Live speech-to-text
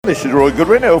This is Roy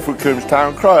Goodwin, Ilfracombe's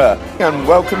town crier, and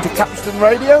welcome to Capstan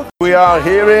Radio. We are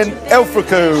here in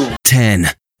Ilfracombe. 10,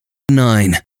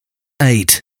 9,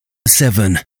 8,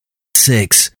 7,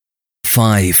 6,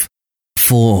 5,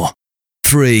 4,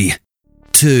 3,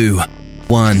 2,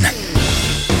 1.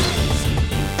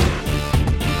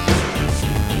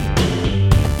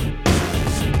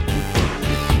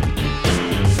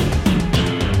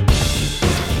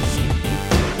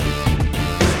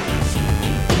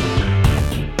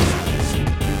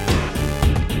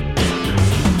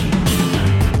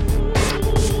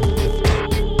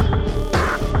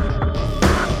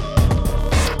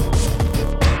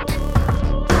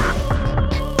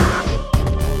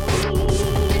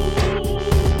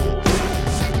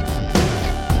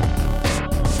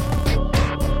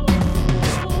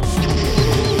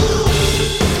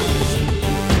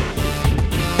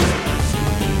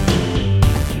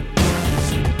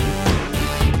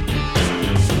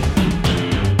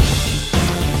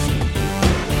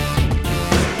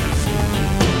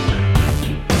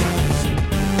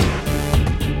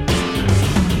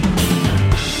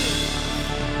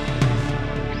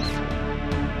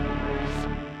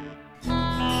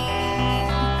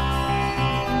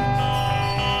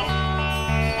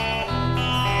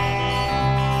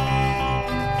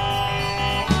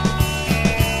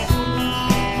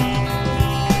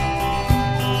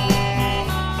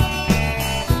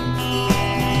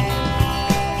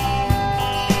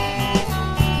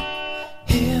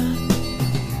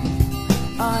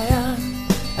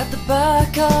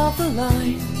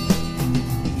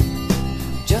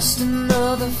 Just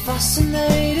another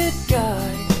fascinated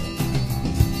guy,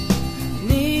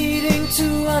 needing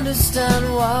to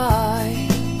understand why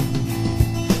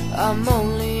I'm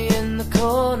only in the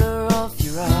corner of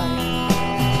your eye.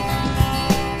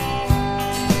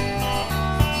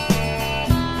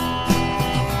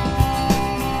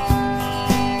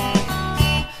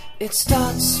 It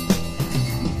starts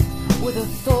with a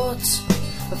thought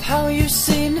of how you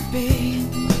seem to be,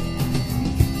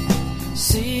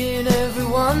 seeing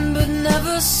everyone but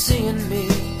never seeing me,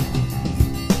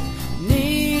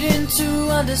 needing to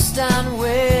understand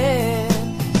when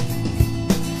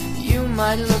you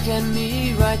might look at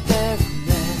me right there and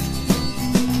then.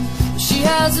 She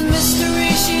has a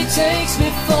mystery, she takes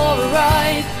me for a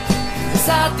ride.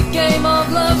 Inside the game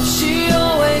of love, she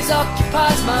always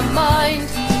occupies my mind.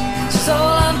 She's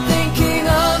all I'm thinking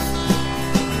of,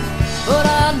 but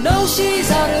I know she's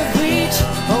out of reach.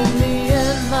 Only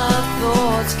in my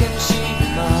thoughts can she be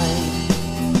mine.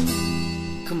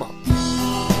 Come on.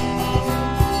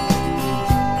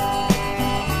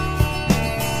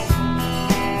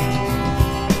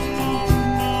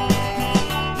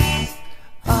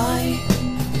 I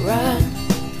ran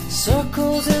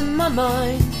circles in my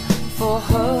mind for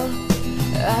her,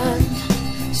 and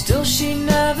still she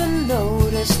never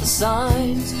noticed the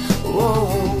signs.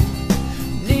 Whoa,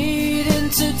 needing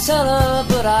to tell her,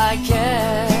 but I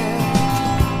can't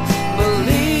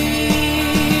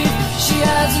believe. She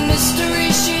has a mystery,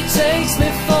 she takes me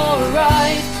for a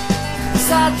ride.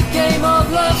 Inside the game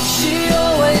of love, she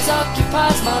always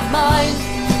occupies my mind.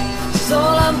 She's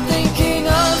all I'm thinking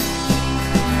of,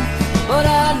 but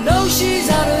I know she's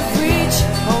out of reach.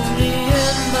 Only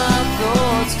in my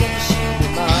thoughts can she be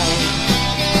mine.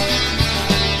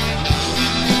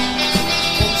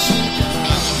 Can she be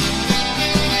mine?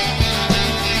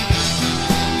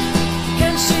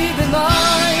 Can she be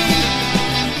mine?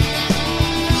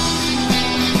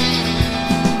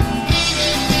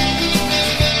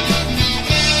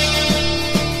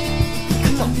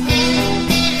 Come on.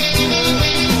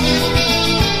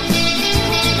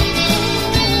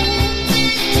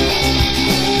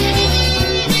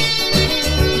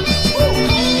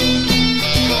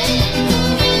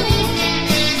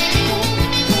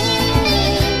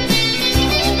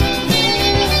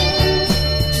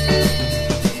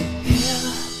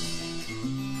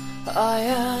 I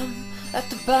am at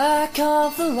the back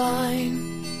of the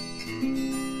line,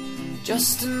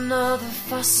 just another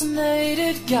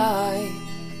fascinated guy,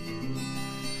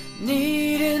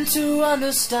 needing to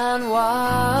understand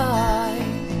why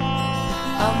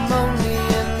I'm only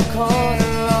in the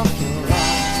corner of your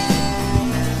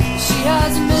eye. She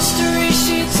has a mystery,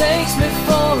 she takes me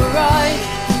for a ride.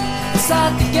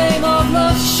 Inside the game of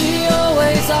love, she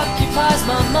always occupies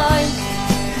my mind.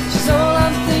 She's all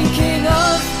I'm thinking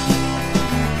of,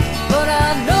 but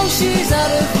I know she's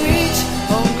out of reach.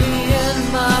 Only in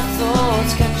my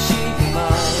thoughts can she be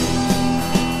mine.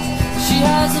 She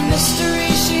has a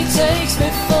mystery, she takes me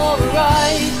for a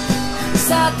ride.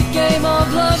 Inside the game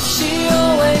of love, she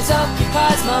always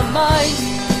occupies my mind.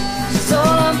 She's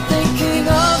all I'm thinking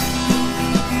of,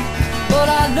 but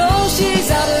I know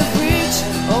she's out of reach.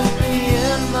 Only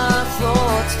in my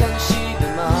thoughts can she be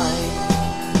mine.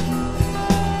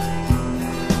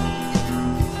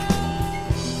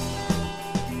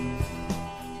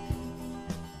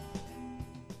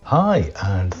 Hi,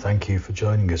 and thank you for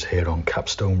joining us here on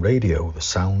Capstone Radio, the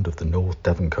sound of the North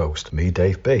Devon coast. Me,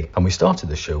 Dave B. And we started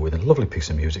the show with a lovely piece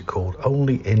of music called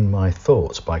Only in My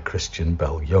Thoughts by Christian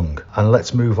Bell Young. And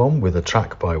let's move on with a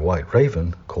track by White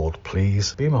Raven called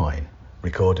Please Be Mine,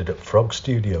 recorded at Frog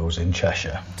Studios in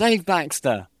Cheshire. Dave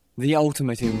Baxter, the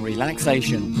ultimate in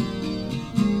relaxation.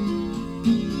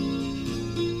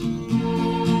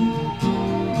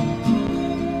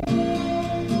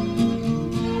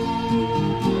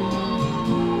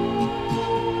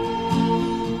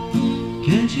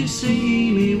 Can't you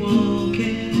see me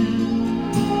walking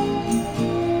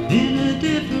in a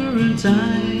different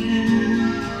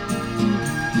time?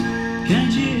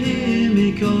 Can't you hear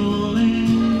me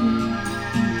calling?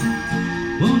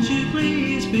 Won't you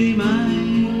please be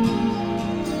mine?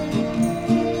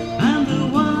 I'm the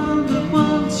one that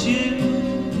wants you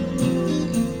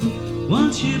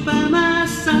by my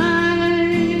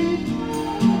side.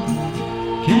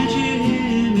 Can't you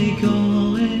hear me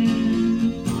calling?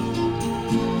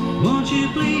 Won't you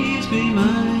please be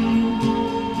mine?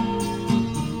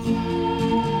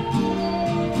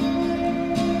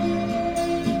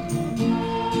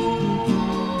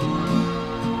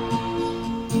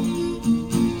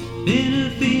 In a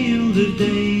field of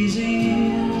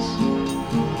daisies,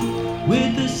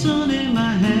 with the sun in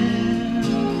my hair,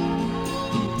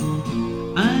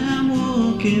 I am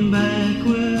walking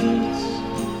backwards,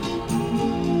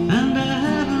 and I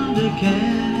haven't a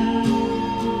care.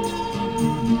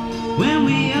 When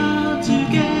we are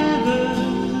together,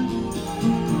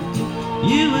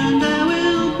 you and I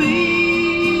will be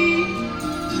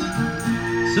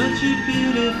such a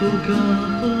beautiful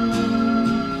couple.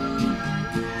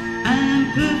 I am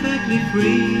perfectly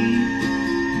free.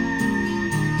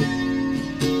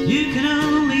 You can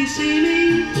only see me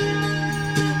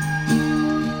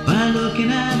by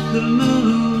looking at the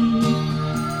moon.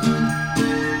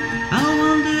 I'll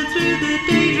wander through the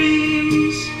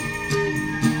daydreams.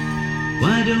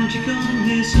 Why don't you come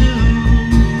here soon?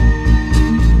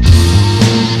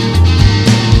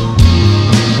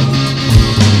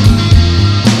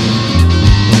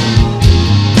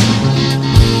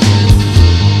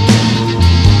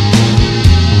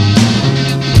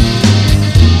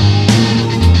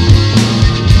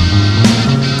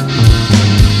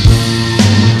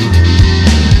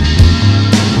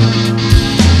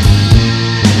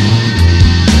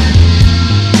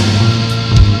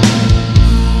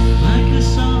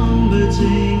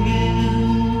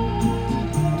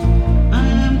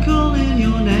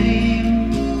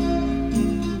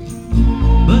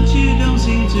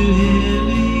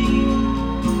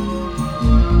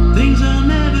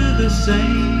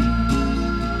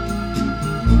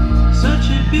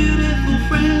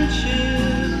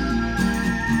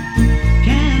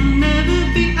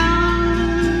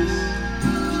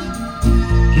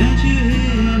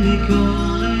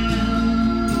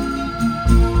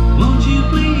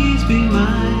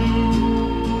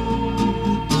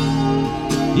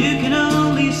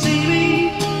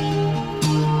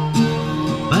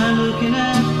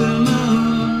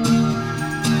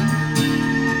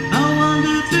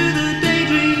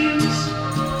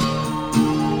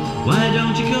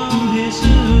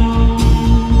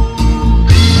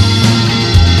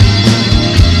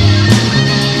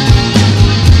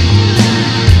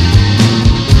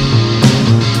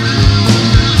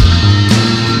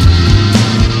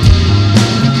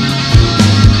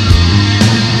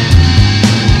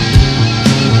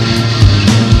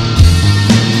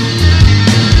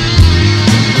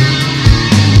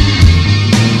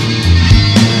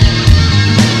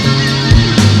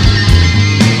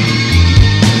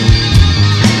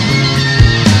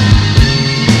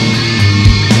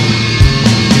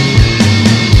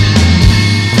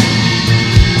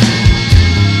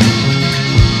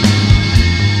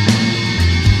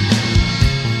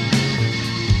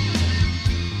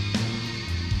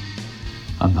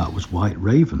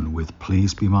 Raven with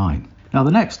Please Be Mine. Now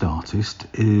the next artist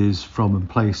is from a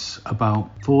place about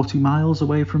 40 miles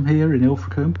away from here in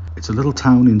Ilfracombe. It's a little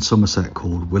town in Somerset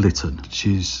called Williton.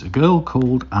 She's a girl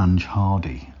called Ange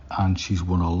Hardy, and she's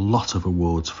won a lot of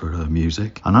awards for her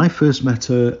music. And I first met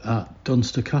her at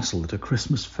Dunster Castle at a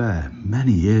Christmas fair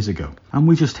many years ago, and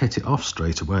we just hit it off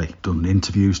straight away. Done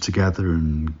interviews together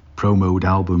and promoed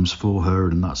albums for her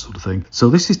and that sort of thing. So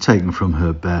this is taken from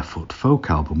her Barefoot Folk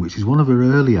album, which is one of her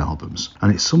early albums,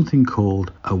 and it's something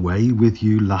called Away With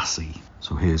You Lassie.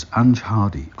 So here's Ange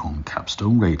Hardy on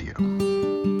Capstone Radio.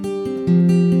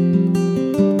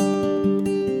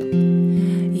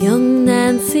 Young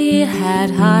Nancy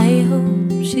had high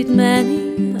hopes, she'd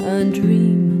many a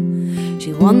dream.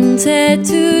 She wanted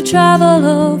to travel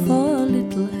over,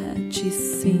 little had she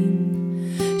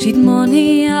seen. She'd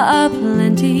money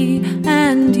aplenty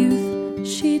and youth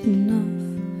she'd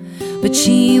enough, but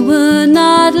she would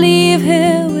not leave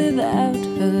here without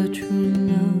her true love.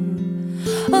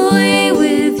 Away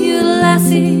with you,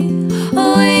 lassie,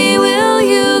 away will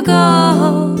you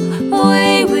go.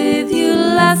 Away with you,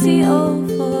 lassie, oh,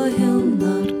 for he'll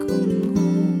not come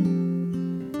home.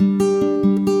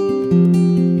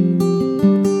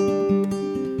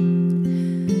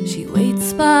 She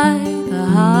waits by the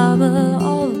harbour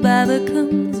of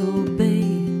Babbacom's Old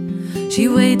Bay. She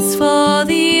waits for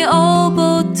the old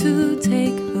boat to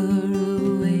take her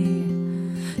away.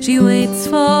 She waits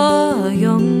for a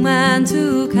young man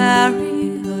to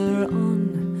carry her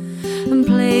on and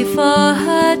play for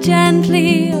her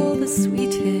gently all the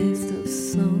sweetest of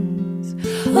songs.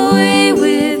 Away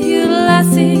with you,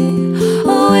 lassie,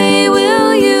 away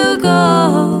will you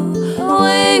go.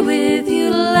 Away with you,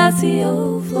 lassie,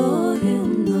 oh, for he'll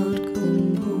not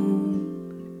come home.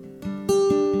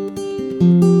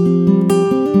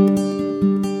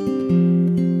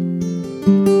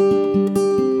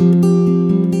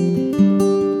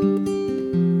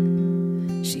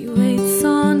 She waits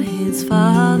on his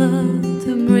father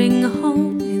to bring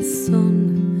home his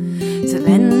son, to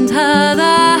lend her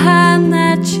the hand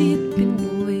that she'd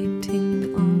been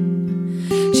waiting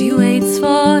on. She waits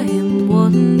for him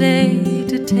one day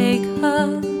to take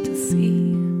her to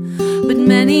sea, but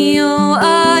many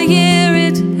a year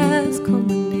it has come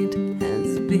and it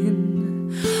has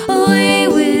been. Away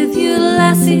with you,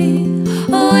 lassie,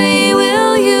 away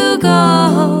will you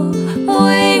go.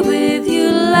 Away with you,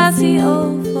 lassie,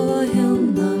 oh, for he'll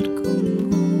not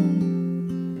come home.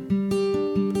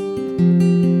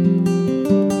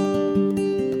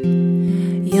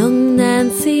 Young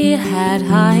Nancy had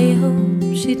high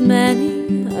hopes, she'd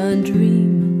many a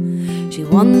dream. She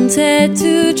wanted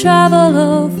to travel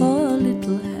over,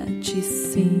 little had she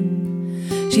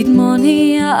seen. She'd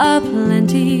money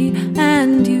aplenty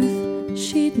and youth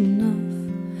she'd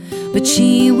enough, but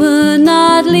she would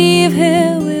not leave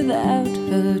here without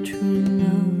her true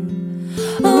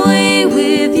love. Away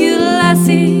with you,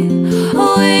 lassie,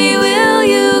 away will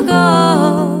you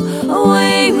go.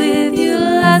 Away with you,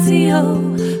 lassie, oh,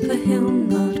 for he'll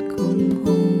not come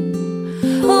home.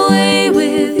 Away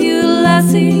with you,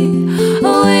 lassie,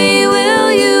 away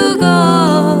will you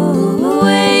go.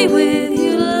 Away with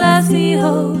you, lassie,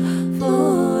 oh,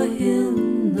 for he'll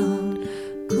not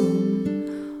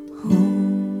come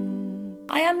home.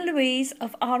 I am Louise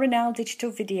of R&L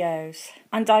Digital Videos,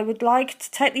 and I would like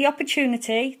to take the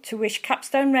opportunity to wish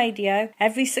Capstone Radio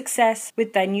every success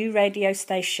with their new radio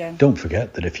station. Don't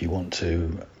forget that if you want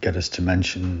to get us to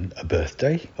mention a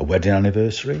birthday, a wedding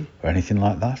anniversary, or anything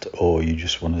like that, or you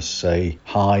just want to say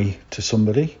hi to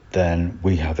somebody, then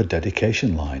we have a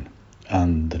dedication line.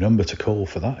 And the number to call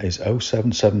for that is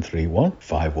 07731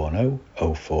 510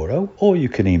 040, or you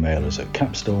can email us at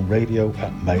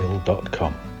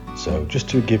capstoneradio@mail.com. So just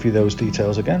to give you those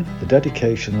details again, the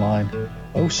dedication line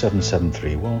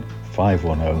 07731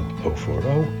 510 040,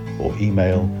 or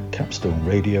email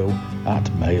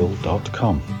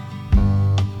capstoneradio@mail.com.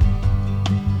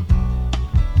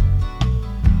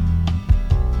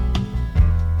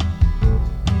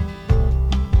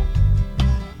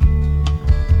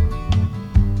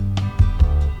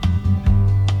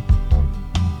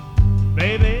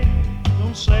 Baby,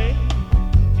 don't say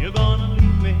you're gonna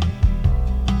leave me.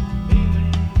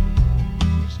 Baby,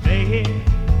 stay here.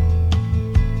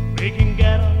 We can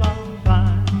get along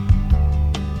fine.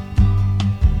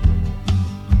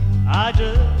 I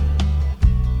just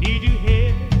need you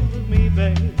here with me,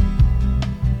 babe.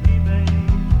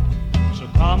 So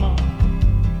come on,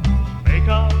 make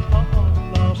up for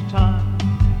lost time.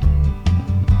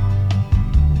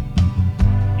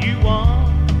 You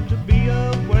want to be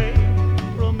away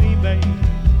from me, babe,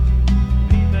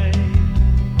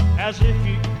 as if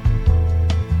you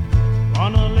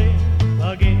wanna live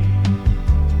again.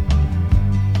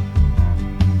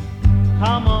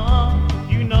 Come on,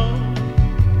 you know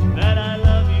that I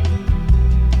love you,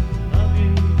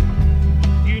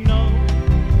 you know,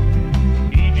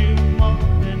 need you more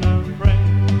than a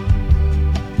friend.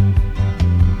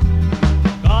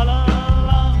 Got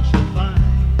along so fine,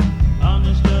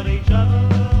 understood each other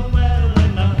well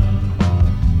enough.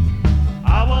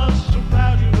 I was so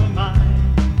proud you were mine,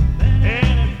 and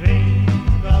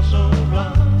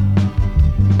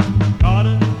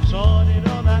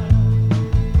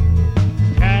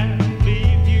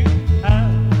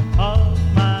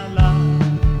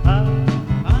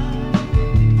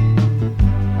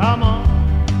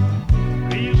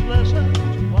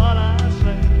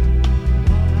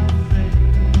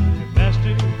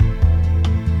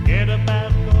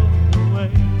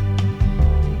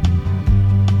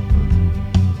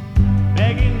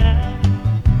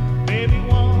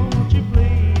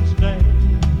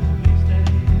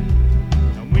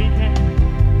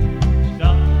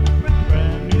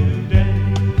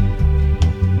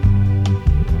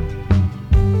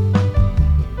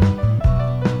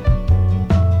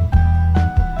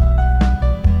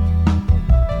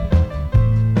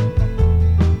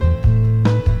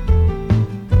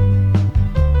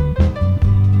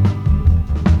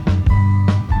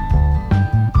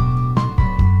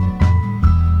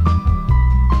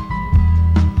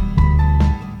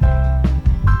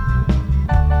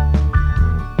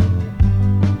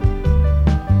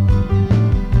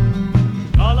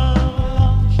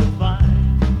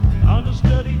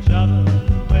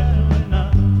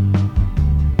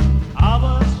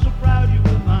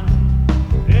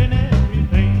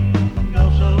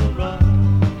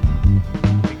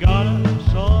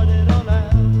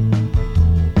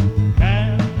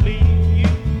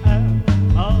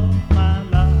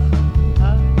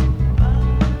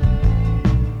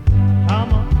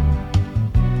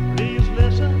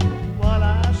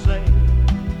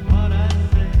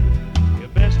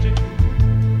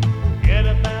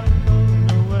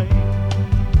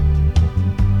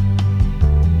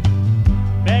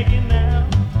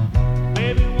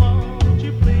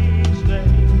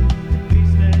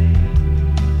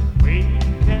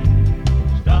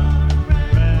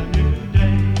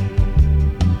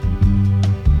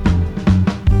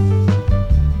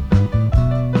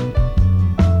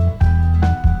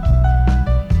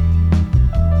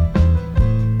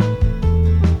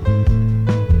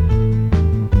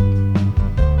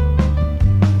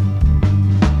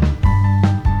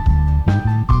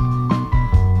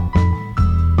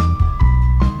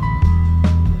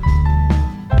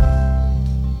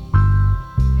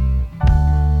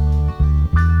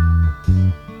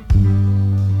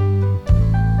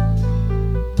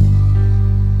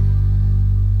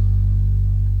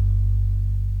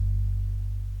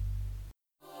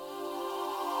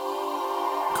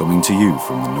Coming to you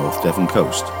from the North Devon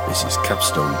coast, this is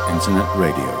Capstone Internet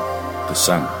Radio, the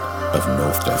sound of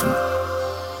North Devon.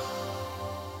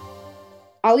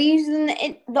 Are we using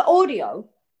the audio?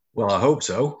 Well, I hope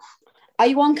so. Are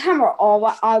you on camera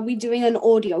or are we doing an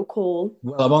audio call?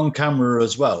 Well, I'm on camera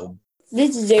as well.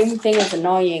 This Zoom thing is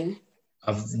annoying.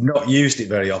 I've not used it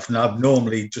very often. I've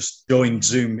normally just joined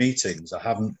Zoom meetings. I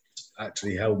haven't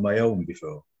actually held my own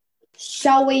before.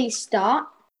 Shall we start?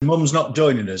 Mum's not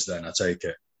joining us then, I take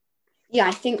it? Yeah,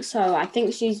 I think so. I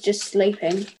think she's just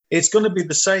sleeping. It's going to be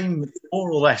the same, more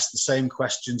or less the same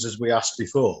questions as we asked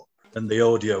before, and the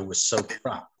audio was so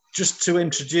crap. Just to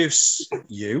introduce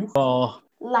you,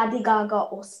 Lady Gaga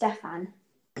or Stefan?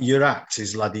 Your act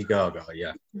is Lady Gaga,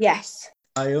 yeah? Yes.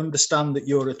 I understand that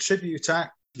you're a tribute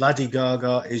act. Lady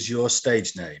Gaga is your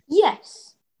stage name.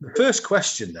 Yes. The first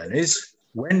question then is,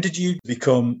 when did you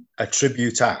become a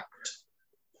tribute act?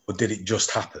 Or did it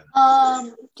just happen?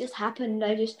 Just happened.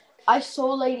 I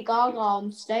saw Lady Gaga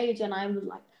on stage and I was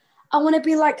like, I want to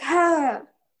be like her.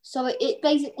 So it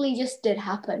basically just did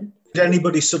happen. Did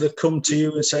anybody sort of come to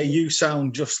you and say, you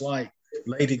sound just like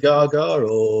Lady Gaga,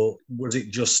 or was it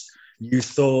just you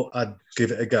thought I'd give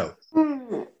it a go?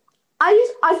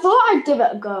 I thought I'd give it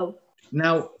a go.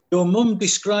 Now, your mum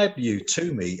described you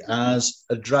to me as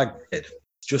a drag kid.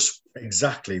 Just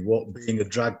exactly what being a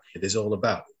drag kid is all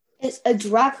about. It's a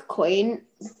drag queen,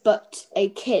 but a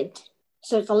kid.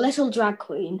 So it's a little drag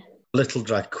queen. Little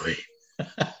drag queen.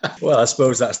 Well, I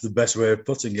suppose that's the best way of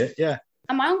putting it, yeah.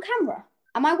 Am I on camera?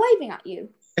 Am I waving at you?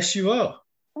 Yes, you are.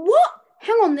 What?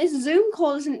 Hang on, this Zoom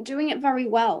call isn't doing it very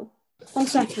well. 1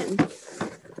 second.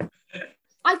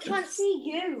 I can't see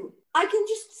you. I can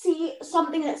just see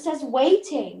something that says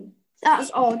waiting. That's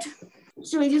odd.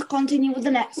 Shall we just continue with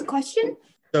the next question?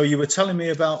 So you were telling me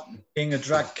about being a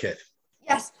drag kid?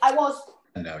 Yes, I was.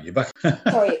 And now you're back.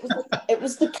 Sorry, it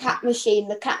was the cat machine.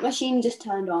 The cat machine just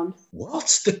turned on.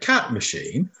 What? The cat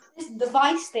machine? This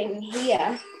device thing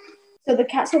here. So the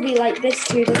cats will be like this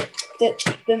to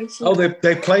the machine. Oh,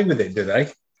 they play with it, do they?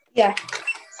 Yeah.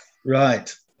 Right.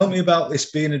 Tell me about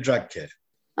this being a drag kid.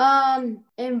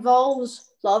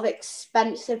 Involves a lot of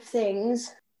expensive things.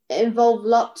 It involves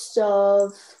lots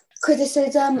of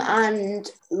criticism and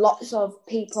lots of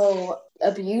people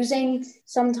abusing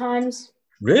sometimes.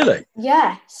 Really?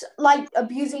 Yes, like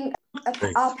abusing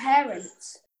our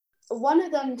parents. One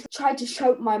of them tried to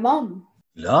choke my mum.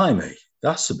 Blimey,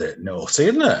 that's a bit naughty,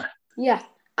 isn't it? Yeah,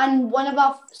 and one of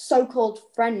our so-called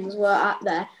friends were out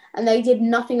there and they did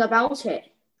nothing about it.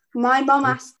 My mum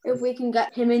asked if we can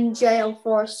get him in jail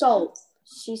for assault.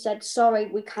 She said, sorry,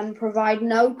 we can provide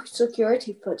no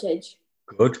security footage.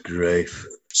 Good grief.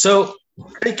 So,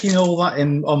 taking all that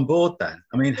on board then,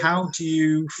 I mean, how do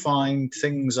you find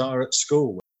things are at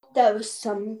school? There was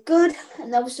some good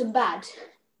and there was some bad.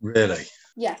 Really?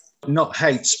 Yeah. Not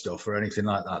hate stuff or anything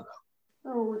like that,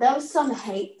 though? Oh, there was some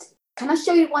hate. Can I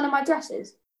show you one of my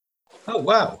dresses? Oh,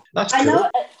 wow. That's cool.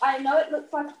 I know it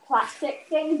looks like a plastic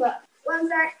thing, but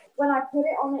when I put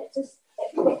it on, it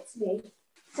fits me.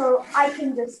 So I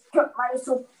can just put my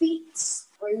little feet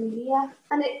through here,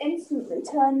 and it instantly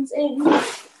turns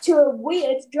into a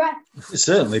weird dress. It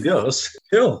certainly does.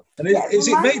 Cool. And is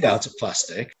it made out of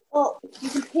plastic? Well, you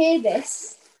can hear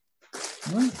this.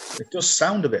 Well, it does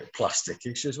sound a bit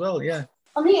plasticky as well, yeah.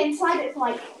 On the inside, it's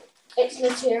like it's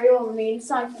material on the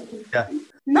inside. Yeah.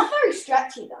 Not very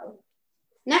stretchy, though.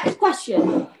 Next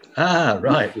question. Ah,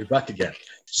 right. We're back again.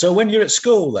 So when you're at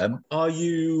school, then, are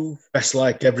you dressed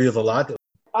like every other lad?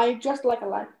 I dress like a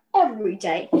lad every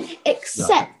day,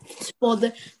 except for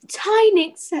the tiny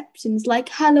exceptions like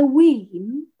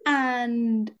Halloween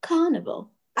and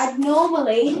Carnival. I'd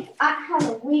normally, at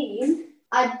Halloween,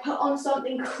 I'd put on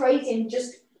something crazy and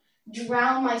just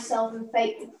drown myself in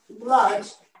fake blood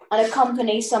and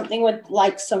accompany something with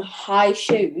like some high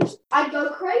shoes. I'd go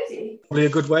crazy. Probably a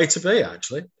good way to be,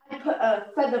 actually. I'd put a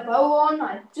feather bow on.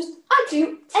 I'd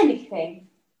do anything.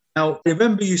 Now,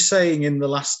 remember you saying in the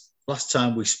last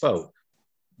time we spoke,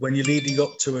 when you're leading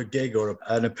up to a gig or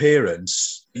an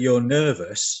appearance, you're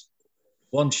nervous.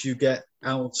 Once you get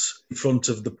out in front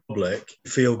of the public,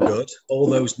 you feel good. All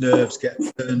those nerves get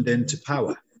turned into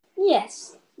power.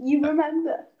 Yes, you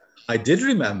remember. I did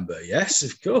remember, yes,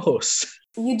 of course.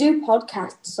 You do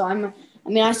podcasts, so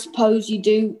I suppose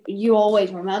you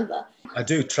always remember. I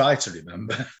do try to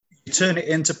remember. You turn it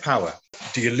into power.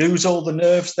 Do you lose all the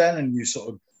nerves then and you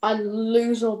sort of... I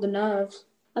lose all the nerves.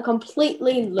 I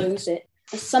completely lose it.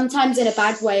 Sometimes in a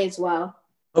bad way as well.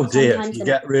 Oh dear, you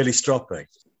get really stroppy.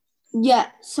 Yeah,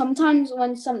 sometimes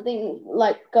when something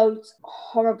like goes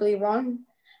horribly wrong,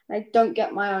 I don't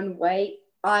get my own way,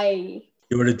 I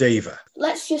You were a diva.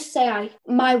 Let's just say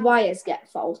my wires get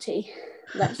faulty.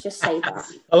 Let's just say that.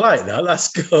 I like that.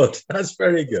 That's good. That's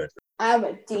very good. I'm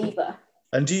a diva.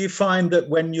 And do you find that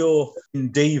when you're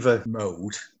in diva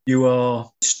mode, you are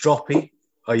stroppy?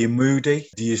 Are you moody?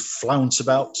 Do you flounce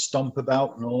about, stomp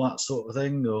about and all that sort of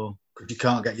thing? Or because you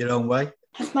can't get your own way?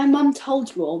 Has my mum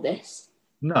told you all this?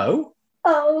 No.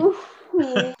 Oh.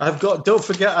 Don't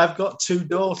forget, I've got 2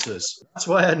 daughters. That's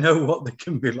why I know what they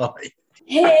can be like.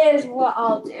 Here's what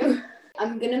I'll do.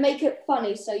 I'm going to make it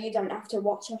funny so you don't have to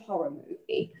watch a horror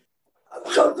movie.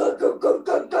 Go, go, go, go,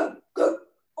 go, go, go.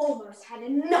 Almost had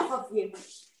enough of you.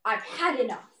 I've had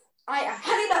enough. I have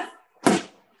had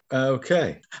enough.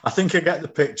 Okay. I think I get the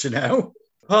picture now.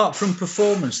 Apart from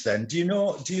performance then, do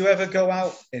you ever go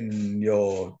out in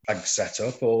your drag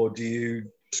setup, or do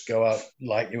you just go out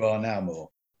like you are now more?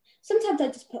 Sometimes I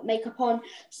just put makeup on.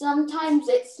 Sometimes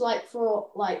it's like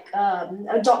for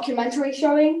a documentary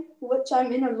showing, which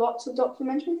I'm in a lot of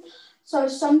documentaries. So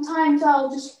sometimes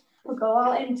I'll just go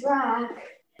out in drag.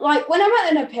 Like when I'm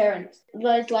at an appearance,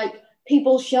 there's like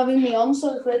people shoving me on.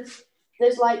 So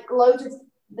there's like loads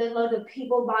of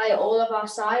people by all of our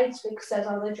sides because there's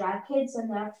other drag kids,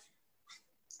 and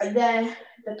the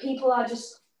people are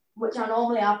just, which are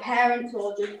normally our parents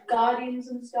or just guardians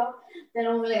and stuff. They're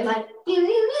normally like,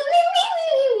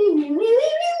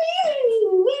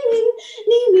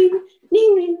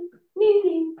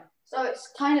 so it's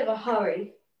kind of a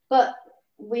hurry, but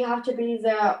we have to be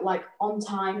there like on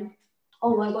time.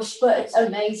 Oh my gosh, but it's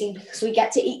amazing because we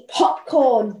get to eat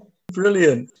popcorn.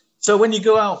 Brilliant. So when you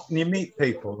go out and you meet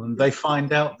people and they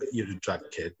find out that you're a drag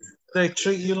kid, they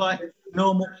treat you like a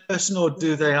normal person, or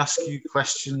do they ask you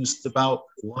questions about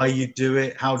why you do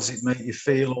it, how does it make you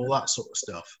feel, all that sort of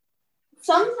stuff?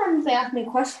 Sometimes they ask me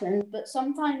questions, but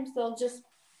sometimes they'll just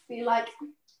be like,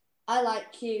 I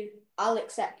like you, I'll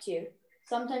accept you.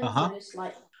 Sometimes they're just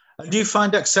like... And do you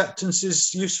find acceptance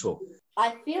is useful?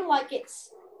 I feel like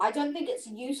I don't think it's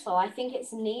useful, I think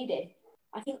it's needed.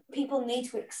 I think people need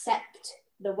to accept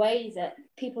the way that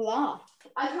people are.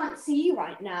 I can't see you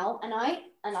right now, and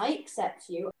I accept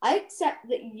you. I accept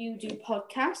that you do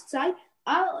podcasts.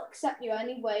 I'll accept you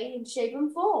any way, in shape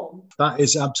and form. That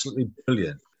is absolutely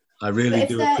brilliant. I really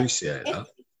do appreciate that.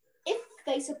 If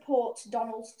they support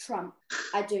Donald Trump,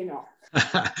 I do not.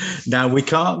 Now, we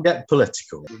can't get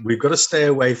political. We've got to stay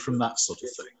away from that sort of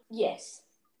thing. Yes.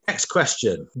 Next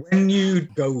question. When you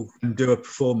go and do a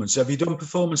performance, have you done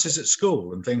performances at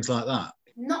school and things like that?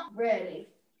 Not really.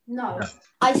 No.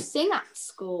 I sing at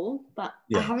school, but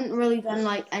I haven't really done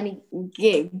like any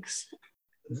gigs.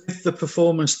 With the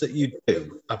performance that you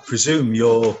do, I presume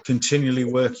you're continually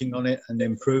working on it and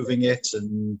improving it.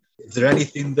 And is there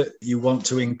anything that you want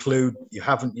to include you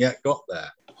haven't yet got there?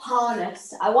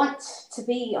 Harness. I want to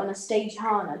be on a stage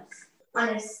harness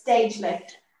and a stage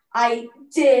lift. I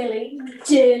dearly,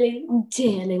 dearly,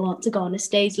 dearly want to go on a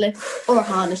stage lift or a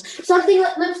harness. Something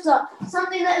that lifts up,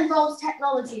 something that involves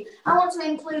technology. I want to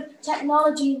include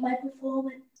technology in my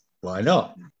performance. Why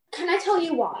not? Can I tell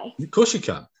you why? Of course you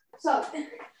can. So,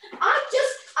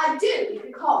 I do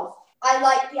because I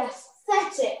like the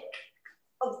aesthetic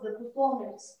of the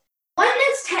performance. When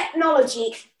there's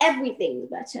technology, everything's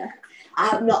better. I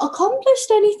have not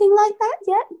accomplished anything like that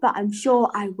yet, but I'm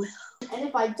sure I will. And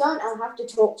if I don't, I'll have to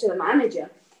talk to the manager.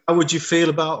 How would you feel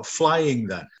about flying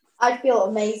then? I'd feel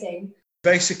amazing.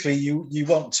 Basically, you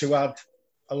want to add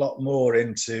a lot more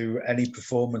into any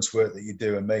performance work that you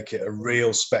do and make it a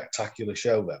real spectacular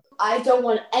show then. I don't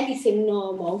want anything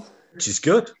normal. Which is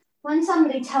good. When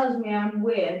somebody tells me I'm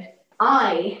weird,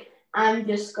 I am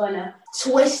just going to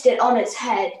twist it on its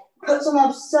head, put some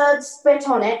absurd spit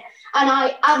on it, and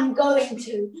I am going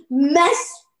to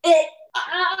mess it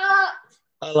up.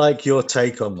 I like your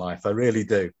take on life. I really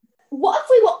do. What if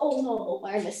we were all normal,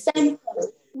 wearing the same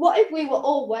clothes? What if we were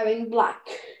all wearing black,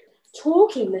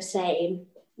 talking the same,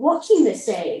 watching the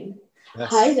same? Yes.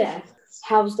 Hi there.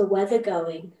 How's the weather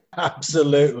going?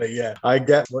 Absolutely, yeah. I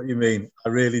get what you mean. I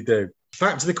really do.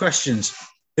 Back to the questions.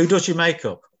 Who does your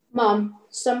makeup? Mum.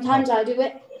 Sometimes I do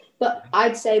it, but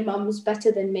I'd say Mum's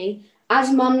better than me.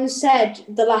 As Mum said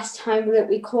the last time that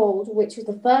we called, which was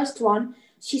the first one,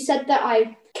 she said that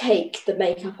I cake the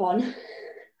makeup on.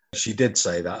 She did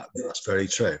say that. That's very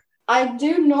true. I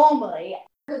do normally,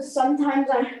 because sometimes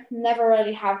I never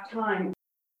really have time.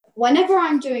 Whenever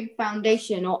I'm doing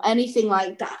foundation or anything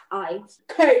like that, I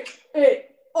cake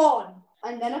it on.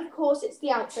 And then, of course, it's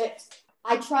the outfit.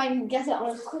 I try and get it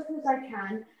on as quick as I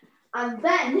can. And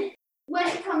then, when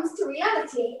it comes to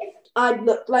reality, I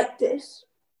look like this.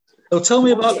 So tell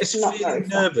me about this feeling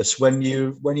nervous when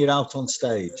you're out on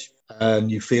stage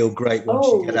and you feel great once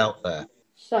you get out there.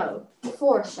 So,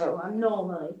 before a show, I'm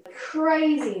normally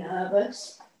crazy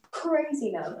nervous.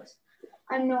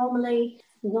 I'm normally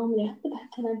at the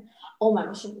back, and then, oh my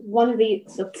gosh, one of the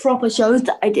proper shows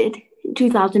that I did in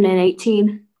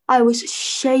 2018, I was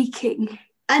shaking.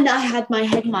 And I had my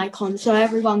head mic on, so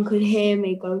everyone could hear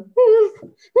me go.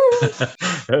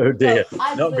 Oh dear,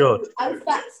 not good. I was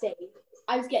backstage.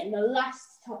 I was getting the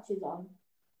last touches on.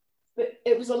 But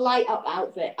it was a light up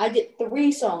outfit. I did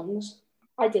 3 songs.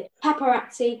 I did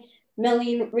Paparazzi,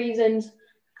 Million Reasons,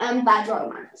 and Bad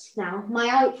Romance. Now, my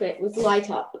outfit was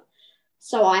light up.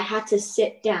 So I had to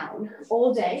sit down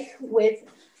all day with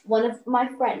one of my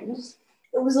friends.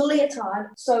 It was a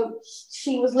leotard. So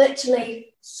she was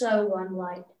literally so one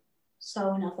light,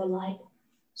 so another light,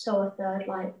 so a third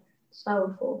light, so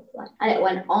a fourth light. And it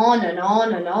went on and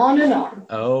on and on and on.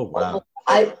 Oh, wow.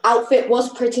 Outfit was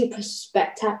pretty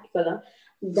spectacular.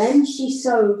 Then she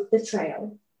sewed the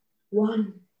trail.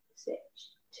 1 stitch,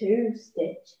 2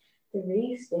 stitch,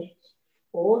 3 stitch,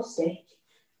 4 stitch,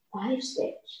 5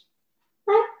 stitch.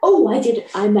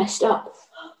 I messed up.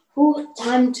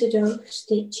 Time to do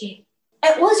stitching.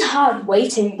 It was hard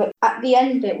waiting, but at the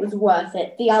end it was worth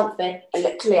it. The outfit, I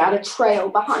literally had a trail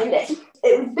behind it.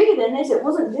 It was bigger than this. It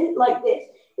wasn't like this.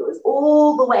 It was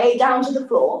all the way down to the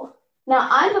floor. Now,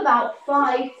 I'm about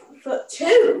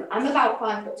 5'2". I'm about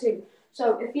 5'2".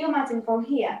 So if you imagine from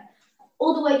here,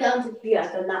 all the way down to here,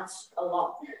 then that's a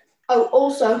lot. Oh,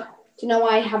 also, do you know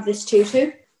why I have this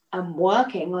tutu? I'm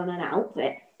working on an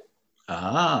outfit.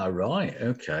 Ah, right,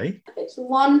 okay. It's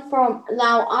one from,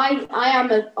 now I am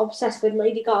obsessed with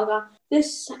Lady Gaga.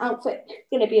 This outfit is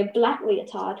going to be a black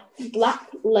leotard,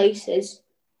 black laces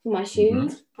for my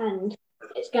shoes, and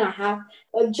it's going to have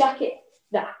a jacket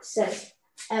that says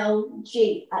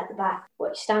LG at the back,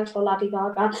 which stands for Lady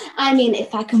Gaga. I mean,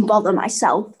 if I can bother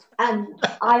myself. And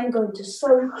I'm going to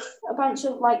sew a bunch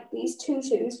of these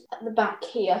tutus at the back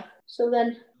here. So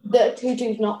then the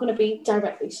tutu's not going to be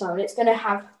directly sewn. It's going to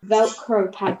have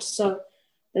Velcro pads. So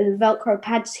there's Velcro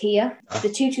pads here. The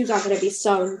tutus are going to be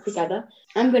sewn together.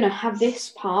 I'm going to have this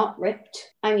part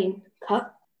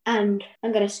cut. And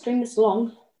I'm going to string this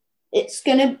along. It's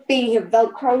going to be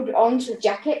Velcroed onto the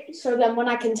jacket. So then when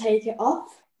I can take it off,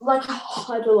 like a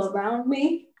huddle around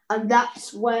me. And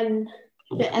that's when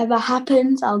if it ever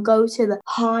happens, I'll go to the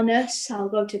harness. I'll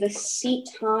go to the seat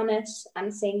harness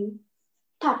and sing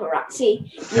Paparazzi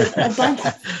with a bunch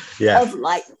of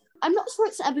I'm not sure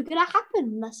it's ever going to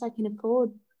happen unless I can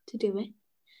afford to do it.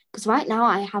 Because right now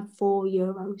I have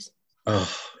 €4.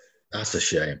 Oh, that's a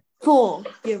shame. €4.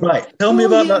 Right, tell me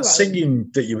about that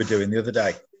singing that you were doing the other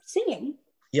day. Singing?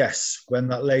 Yes, when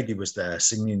that lady was there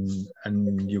singing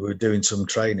and you were doing some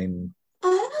training.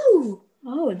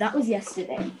 Oh, that was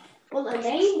yesterday. Well, her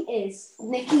name is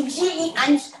Nikki G,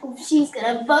 and she's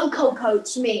going to vocal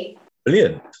coach me.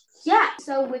 Brilliant. Yeah,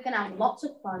 so we're going to have lots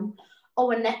of fun.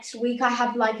 Oh, and next week I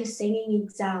have a singing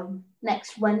exam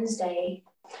next Wednesday.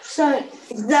 So,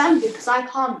 exam because I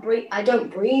can't breathe. I don't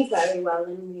breathe very well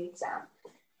in the exam.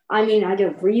 I mean, I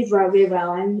don't breathe very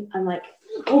well. I'm like,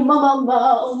 oh my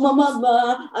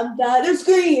mama, I'm tired of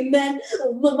screaming.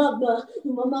 Oh my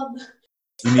mama.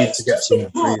 You need to get some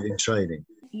breathing training.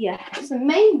 Yeah, it's the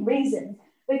main reason.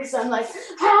 Because I'm like,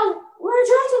 how we're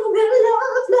trying to get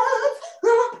love.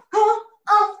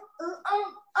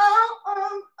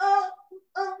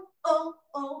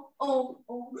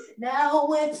 Now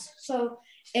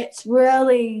it's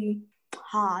really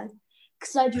hard.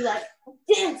 Because I do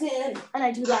dancing, and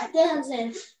I do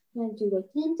dancing, and I do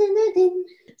ding.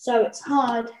 So it's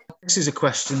hard. This is a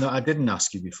question that I didn't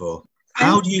ask you before.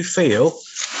 How do you feel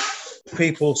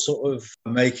people sort of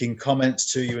making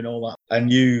comments to you and all that,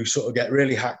 and you sort of get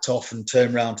really hacked off and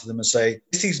turn around to them and say,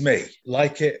 this is me,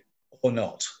 like it or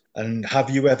not? And have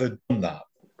you ever done that?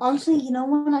 Honestly, you know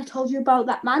when I told you about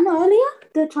that man earlier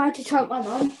that tried to choke my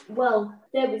mum? Well,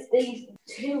 there was these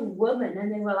 2 women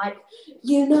and they were like,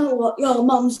 you know what your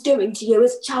mum's doing to you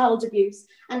is child abuse.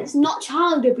 And it's not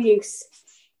child abuse.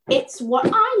 It's what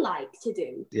I like to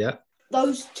do. Yeah.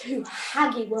 Those 2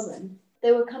 haggy women,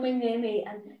 they were coming near me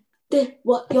and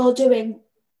what you're doing,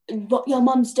 what your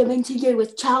mum's doing to you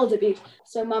is child abuse.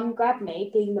 So mum grabbed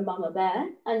me, being the mama bear,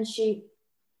 and she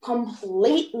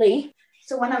completely...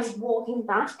 So when I was walking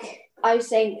back, I was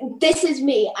saying, this is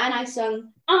me. And I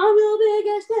sung, I'm your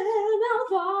biggest fan, I'll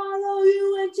follow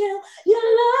you until you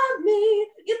love me.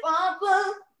 You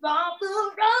Papa,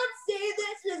 Roxy,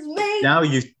 this is me. Now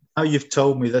you've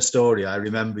told me the story. I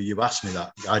remember you asked me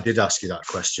that. I did ask you that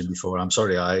question before. I'm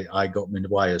sorry, I got my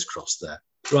wires crossed there.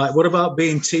 Right, what about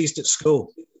being teased at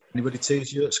school? Anybody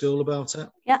tease you at school about it?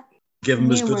 Yeah. Give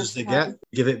them as good as they get,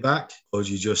 give it back, or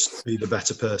do you just be the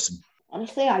better person?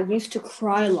 Honestly, I used to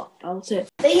cry a lot about it.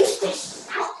 They used to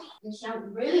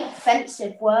shout really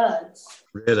offensive words.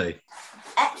 Really?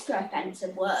 Extra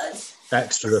offensive words.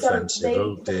 Extra offensive,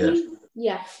 oh dear.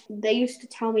 They used to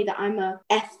tell me that I'm a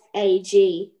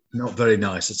FAG. Not very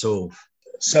nice at all.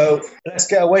 So let's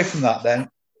get away from that then.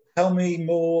 Tell me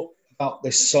more about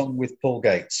this song with Paul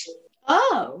Gates.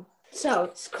 Oh, so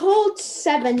it's called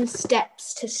 7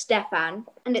 Steps to Stefan,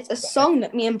 and it's a song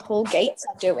that me and Paul Gates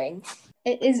are doing.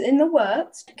 It is in the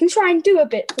works. I can try and do a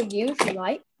bit for you if you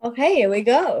like. Okay, here we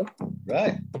go.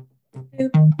 Right. 2,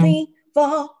 3,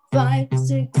 4, 5,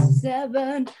 6,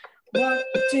 7. 1,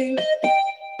 2.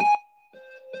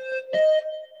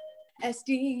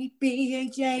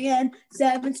 SDBHAN,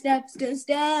 7 steps to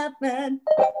Stefan.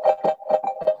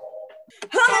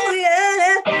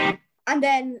 Oh yeah! And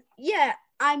then,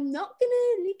 I'm not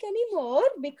gonna leak any more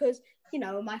because,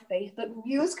 my Facebook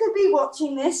viewers could be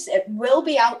watching this. It will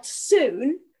be out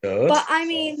soon. Good. But I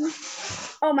mean,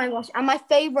 oh my gosh. And my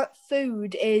favorite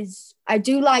food is,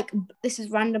 this is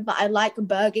random, but I like a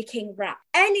Burger King wrap.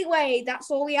 Anyway,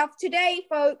 that's all we have today,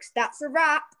 folks. That's a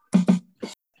wrap.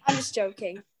 I'm just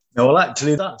joking. No, well,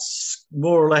 actually, that's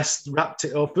more or less wrapped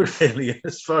it up, really,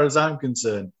 as far as I'm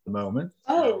concerned at the moment.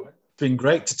 Oh. It's been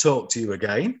great to talk to you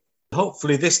again.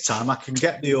 Hopefully this time I can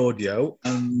get the audio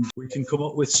and we can come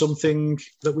up with something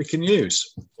that we can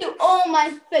use. To all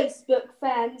my Facebook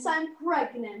fans, I'm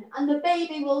pregnant and the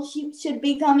baby should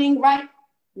be coming right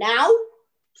now.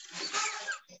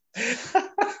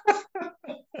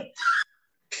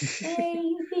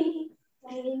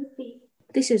 Baby.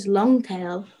 This is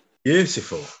Longtail.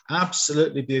 Beautiful.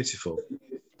 Absolutely beautiful.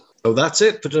 So that's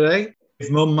it for today.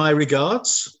 Give Mum my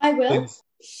regards. I will.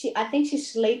 I think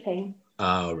she's sleeping.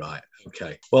 Oh, right.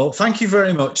 Okay. Well, thank you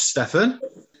very much, Stefan.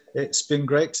 It's been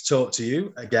great to talk to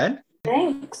you again.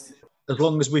 Thanks. As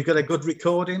long as we've got a good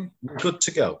recording, we're good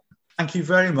to go. Thank you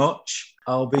very much.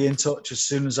 I'll be in touch as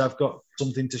soon as I've got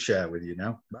something to share with you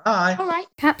now. Bye. All right.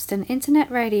 Capstan Internet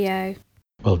Radio.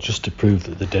 Well, just to prove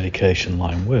that the dedication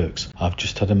line works, I've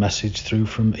just had a message through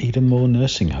from Edenmore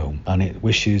Nursing Home, and it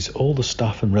wishes all the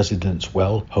staff and residents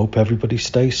well. Hope everybody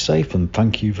stays safe, and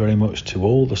thank you very much to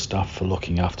all the staff for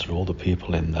looking after all the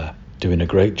people in there. Doing a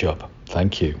great job.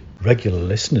 Thank you. Regular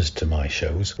listeners to my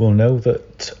shows will know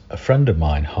that a friend of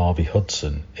mine, Harvey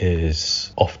Hudson,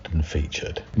 is often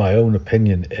featured. My own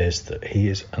opinion is that he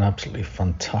is an absolutely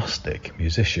fantastic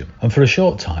musician. And for a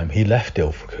short time, he left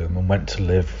Ilfracombe and went to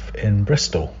live in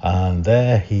Bristol. And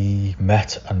there he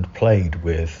met and played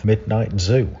with Midnight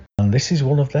Zoo. And this is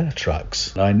one of their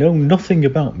tracks. I know nothing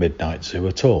about Midnight Zoo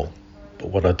at all,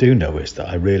 but what I do know is that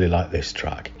I really like this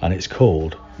track, and it's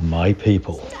called My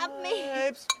People.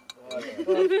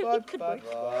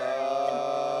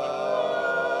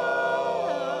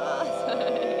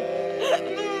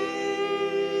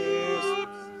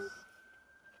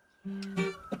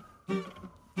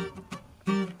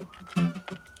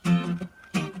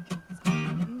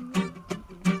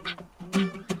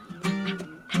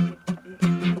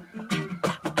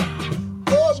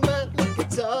 Old man, look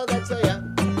at all that I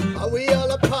am. Are we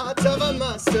all a part of a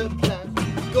master plan?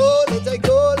 Go, let I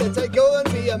go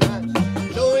and be a man.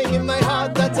 Knowing in my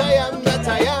heart that I am, that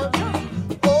I am.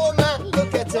 Oh man,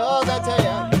 look at all that I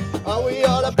am. Are we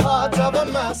all a part of a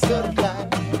master plan?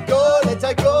 Go, let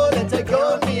I go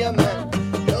and be a man.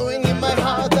 Knowing in my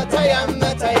heart that I am,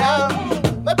 that I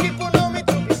am. My people know me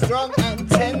to be strong and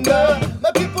tender.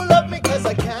 My people love me cause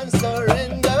I can't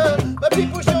surrender. My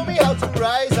people show me how to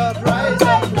rise up, rise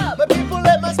up. My people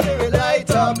let my spirit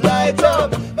light up, light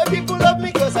up. My people love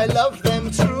me cause I love them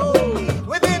true.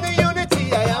 Within the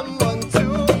unity I am one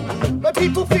too. My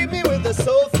people feed me with the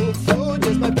soulful food.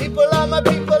 Yes, my people are my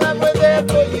people and we're there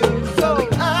for you. So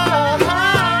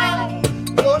I'm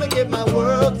gonna give my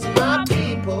world to my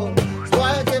people. That's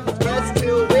why I give the best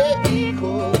till we're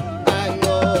equal. I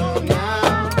know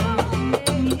now.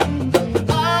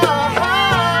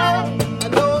 I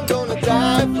know I'm gonna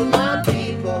die for my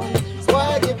people. That's why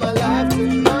I give my life to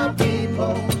my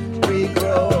people. We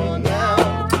grow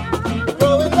now.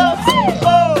 Growing up,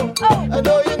 oh, I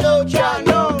know you know, John,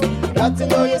 know. Got to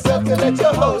know yourself to let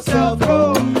your whole self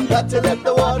grow. Got to let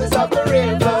the waters of the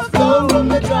river flow. From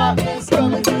the darkness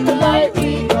coming to the light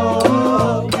we go.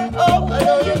 Oh, I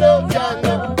know you know, John,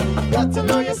 know. Got to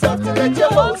know yourself to let your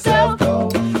whole self go.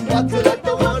 Got to let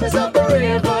the waters of the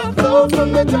river flow.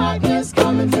 From the darkness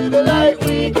coming to the light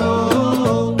we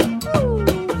go.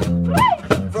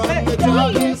 From the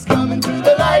darkness coming to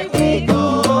the light we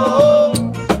go.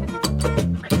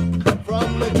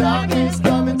 From the darkness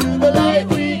coming to the light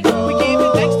we go. We give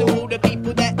it thanks to all the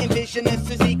people that envision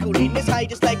us as equal in this high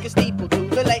just like a steeple to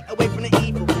the light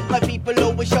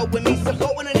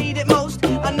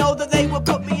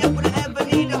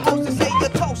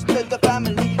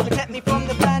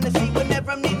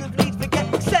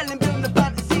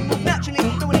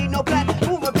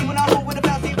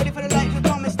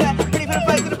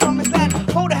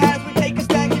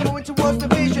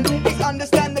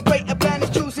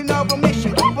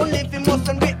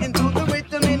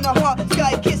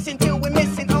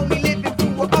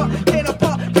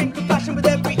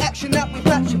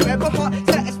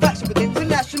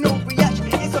national reaction.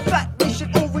 It's a fact, we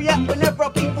should all react whenever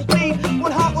our people bleed.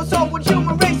 One heart, one soul, one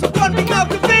human race, so one big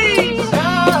mouth of thieves.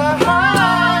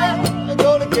 I'm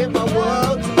gonna give my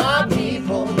world to my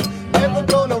people. Never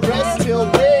gonna rest till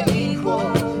we're equal.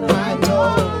 I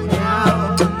know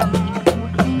now.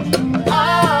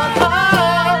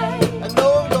 I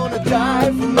know I'm gonna die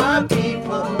for my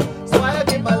people. So I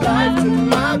give my life to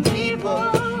my people.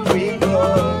 We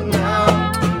grow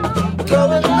now.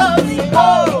 Growing love, sing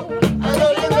oh. I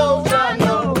know you know, I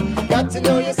know. Got to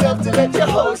know yourself to let your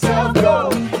whole self go.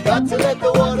 Got to let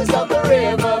the waters of the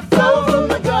river flow. From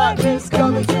the darkness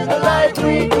coming to the light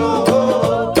we go.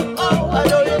 Oh, I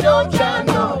know you don't, I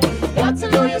know. Got to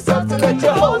know yourself to let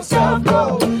your whole self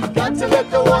go. Got to let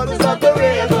the waters of the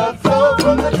river flow.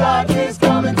 From the darkness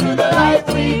coming to the light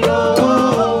we go.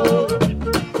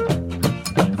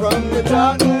 From the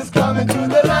darkness coming to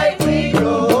the light we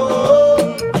go.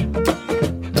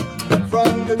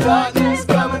 From the darkness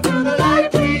coming to the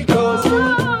light we go.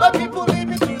 My people lead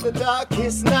me through the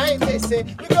darkest night. They say,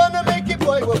 you're gonna make it,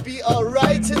 boy, we'll be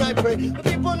alright. And I pray the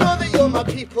people know that you're my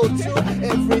people too.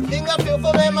 Everything I feel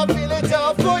for them, I feel it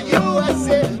all for you. I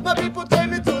say, my people take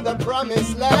me to the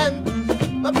promised land.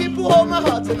 My people hold my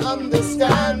heart and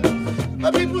understand.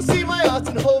 My people see my heart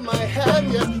and hold my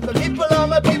hand. Yes, my people are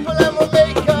my people and will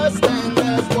make us stand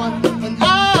as one. And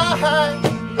I'm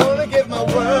gonna give my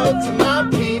world to my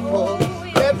people.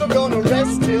 Never gonna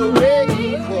rest till we're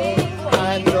equal.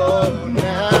 I know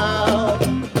now.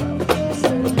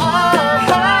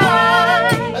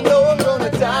 I know I'm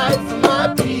gonna die for my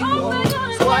people.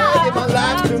 So I give my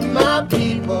life to my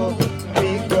people.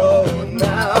 We grow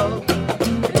now.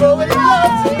 We grow in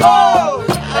love to oh.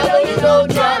 I know you know,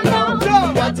 John, no.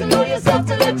 Got to know yourself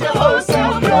to let your whole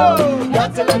self go.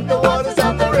 Got to let the waters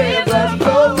of the river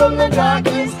flow. From the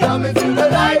darkness coming to the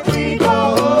light we go.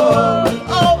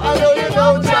 Oh, I know you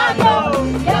know, John, no.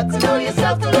 Got to know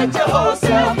yourself to let your whole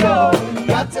self go.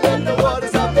 Got to let the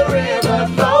waters of the river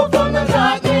flow. From the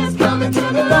darkness coming to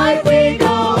the light we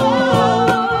go.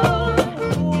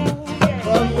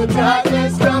 From the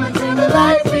darkness coming to the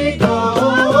light we go.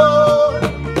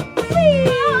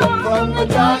 From the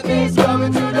darkness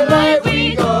coming to the light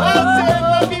we go. I say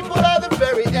my people are the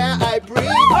very air I breathe.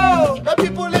 My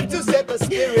people live to set the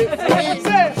spirit free.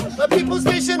 My people's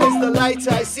vision is the light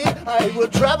I see. I will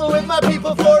travel with my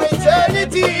people for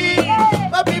eternity.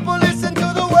 My people listen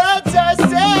to the words I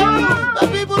say. My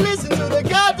people listen to the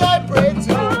God I pray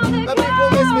to. My people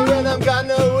miss me when I'm gone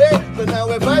away. But now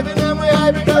we're vibing and we're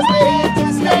high because we're here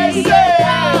to stay. Say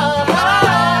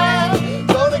I'm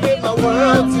gonna give my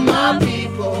world to my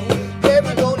people.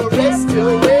 Never gonna rest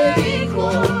till we're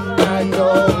equal. I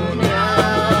know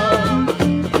now.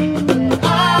 I'm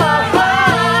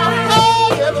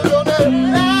never gonna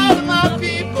lie to my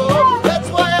people. That's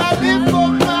why I live for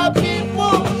my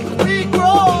people. We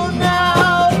grow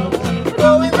now.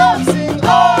 Growing up, sing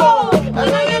oh. I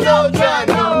know you know, John,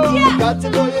 no. Got to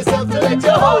know yourself to let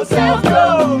your whole self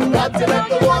go. Got to let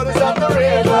the waters of the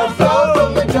river flow.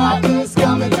 From the darkness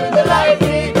coming to the light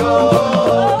we go.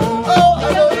 Oh, I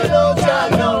know you know,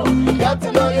 John, no. Got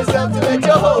to know yourself to let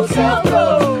your whole self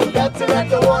go. Got to let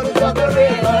the waters of the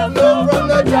river flow. From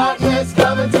the darkness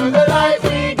coming to the light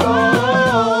we go.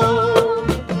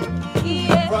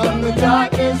 From the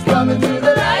darkness coming to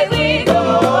the light we go.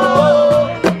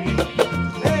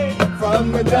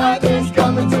 From the darkness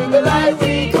coming to the light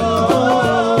we go.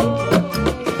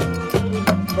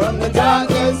 From the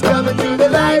darkness coming to the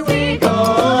light we go.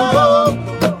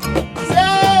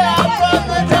 Say from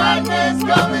the darkness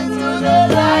coming to the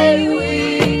light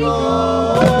we go.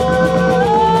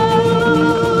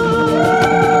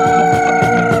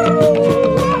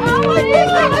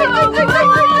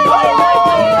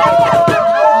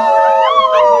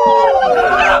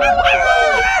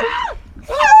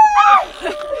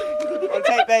 On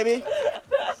tape, baby.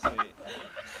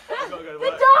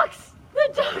 The ducks!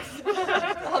 The ducks!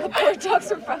 Oh, the poor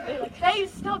ducks are probably like, they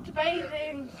stopped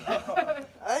bathing.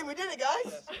 Hey, we did it,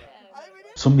 guys.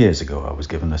 Some years ago I was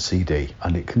given a CD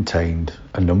and it contained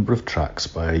a number of tracks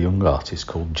by a young artist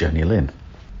called Jenny Lynn.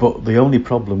 But the only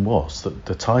problem was that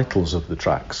the titles of the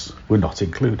tracks were not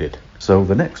included. So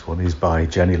the next one is by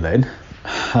Jenny Lynn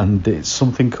and it's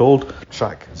something called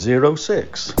Track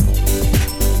 06.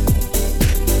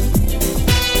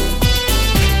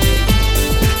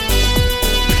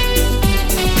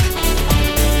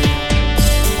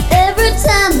 Every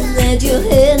time that your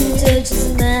hand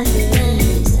touches my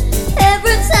hand,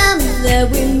 every time that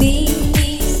we meet,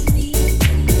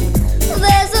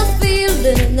 there's a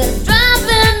feeling that's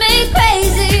driving me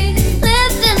crazy,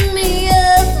 lifting me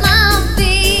off my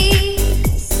feet.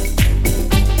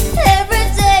 Every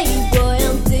day, boy,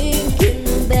 I'm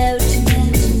thinking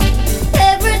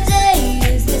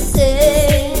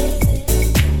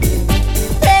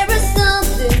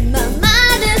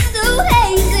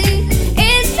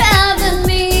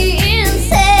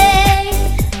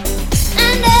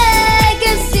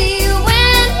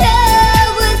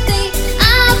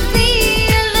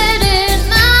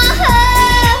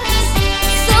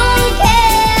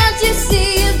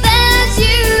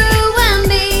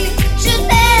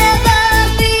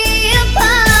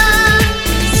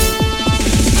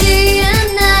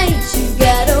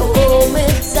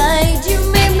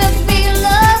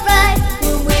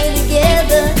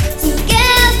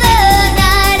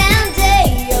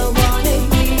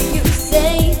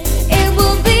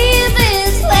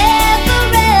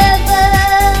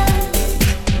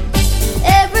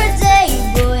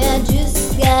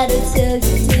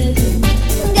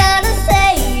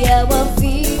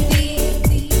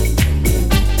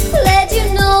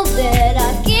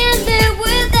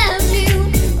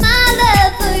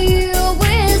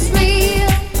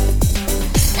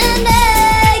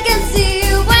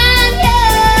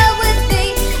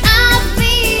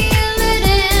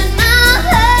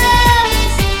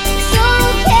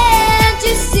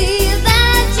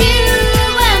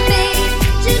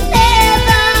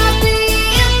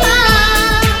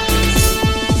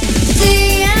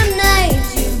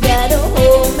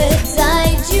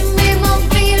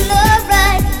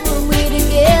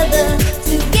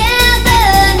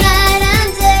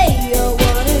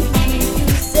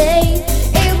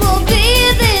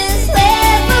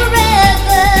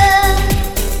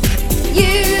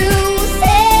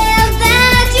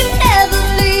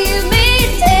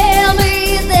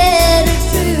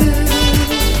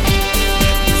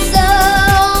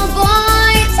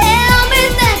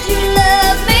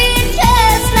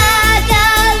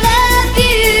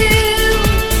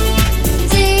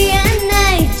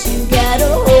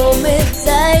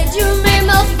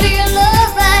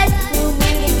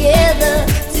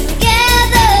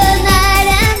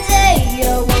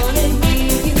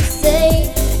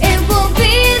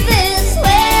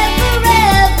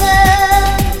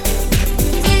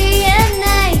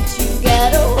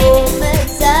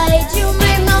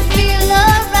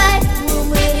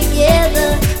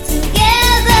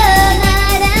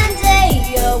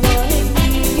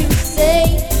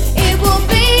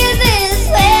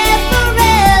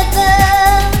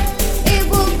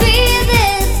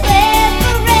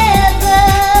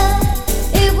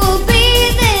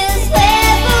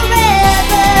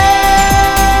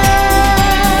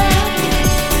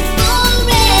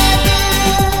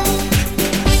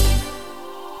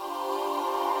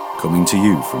Coming to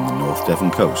you from the North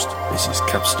Devon coast, this is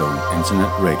Capstone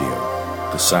Internet Radio,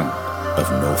 the sound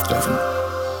of North Devon.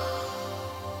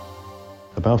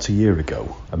 About a year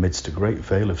ago, amidst a great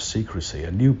veil of secrecy,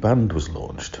 a new band was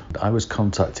launched. I was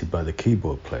contacted by the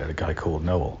keyboard player, a guy called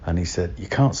Noel, and he said, "You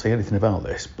can't say anything about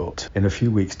this, but in a few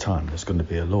weeks' time there's going to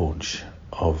be a launch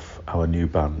of our new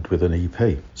band with an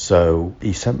EP." So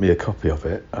he sent me a copy of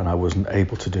it, and I wasn't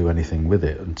able to do anything with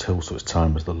it until such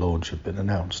time as the launch had been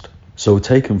announced. So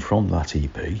taken from that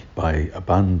EP by a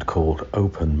band called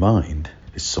Open Mind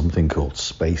is something called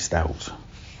Spaced Out.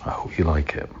 I hope you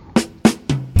like it.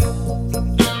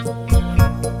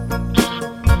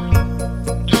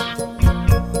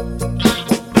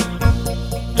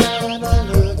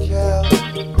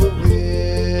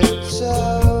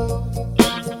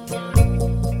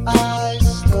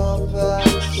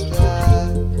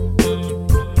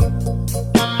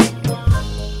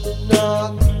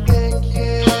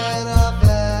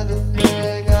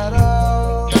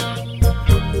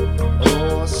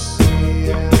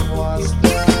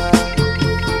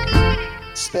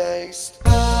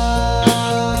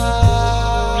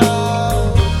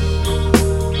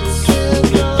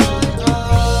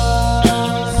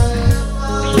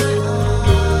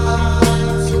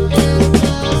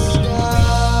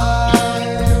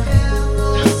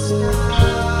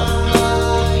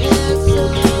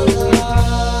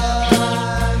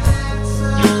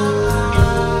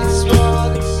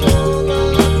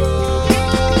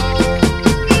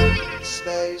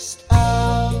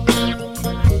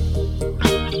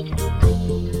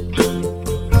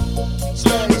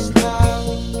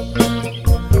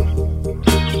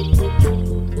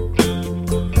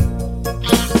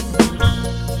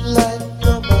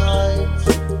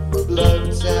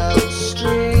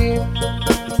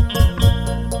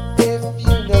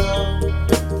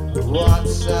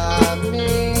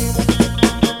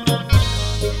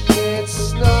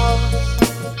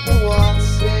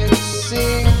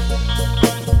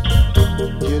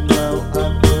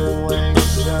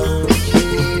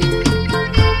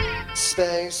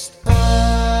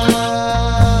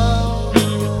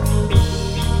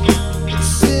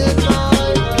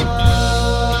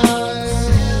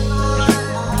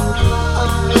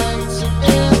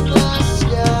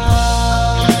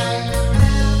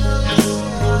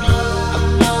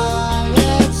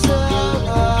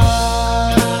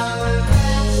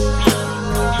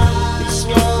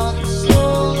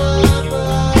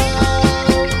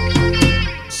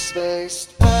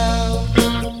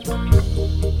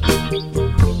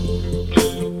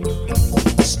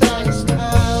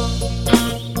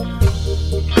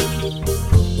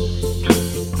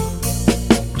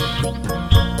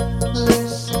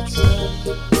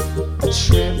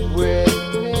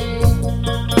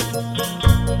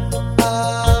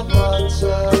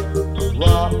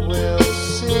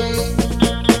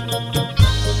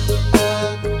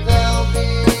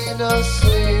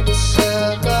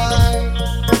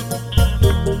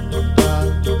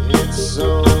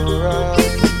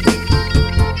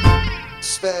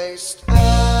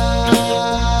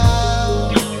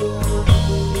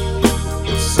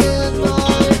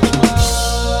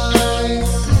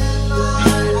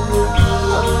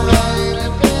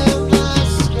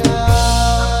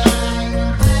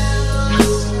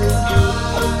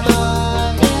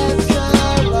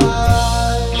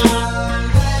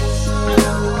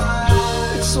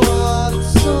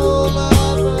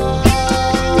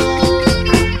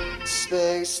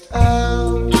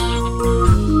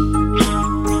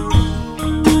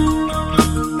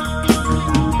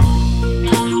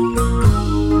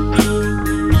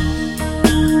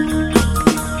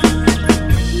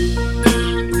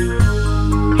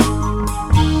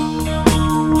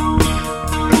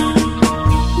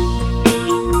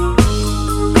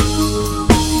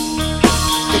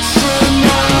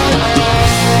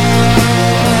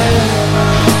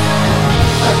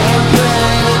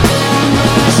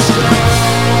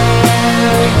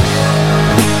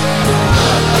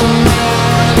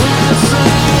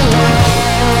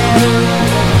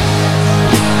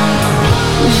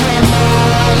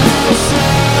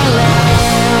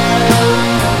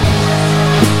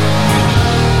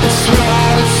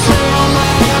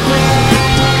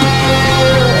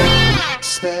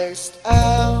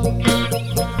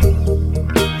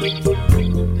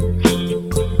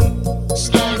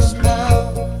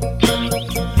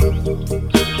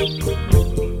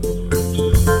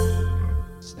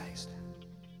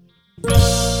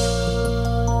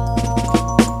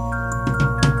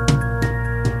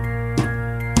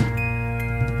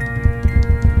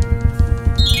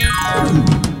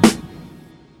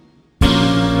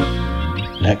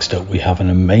 we have an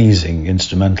amazing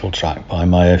instrumental track by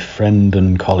my friend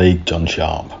and colleague John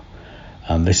Sharp.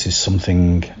 And this is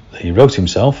something that he wrote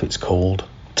himself. It's called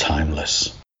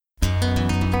Timeless.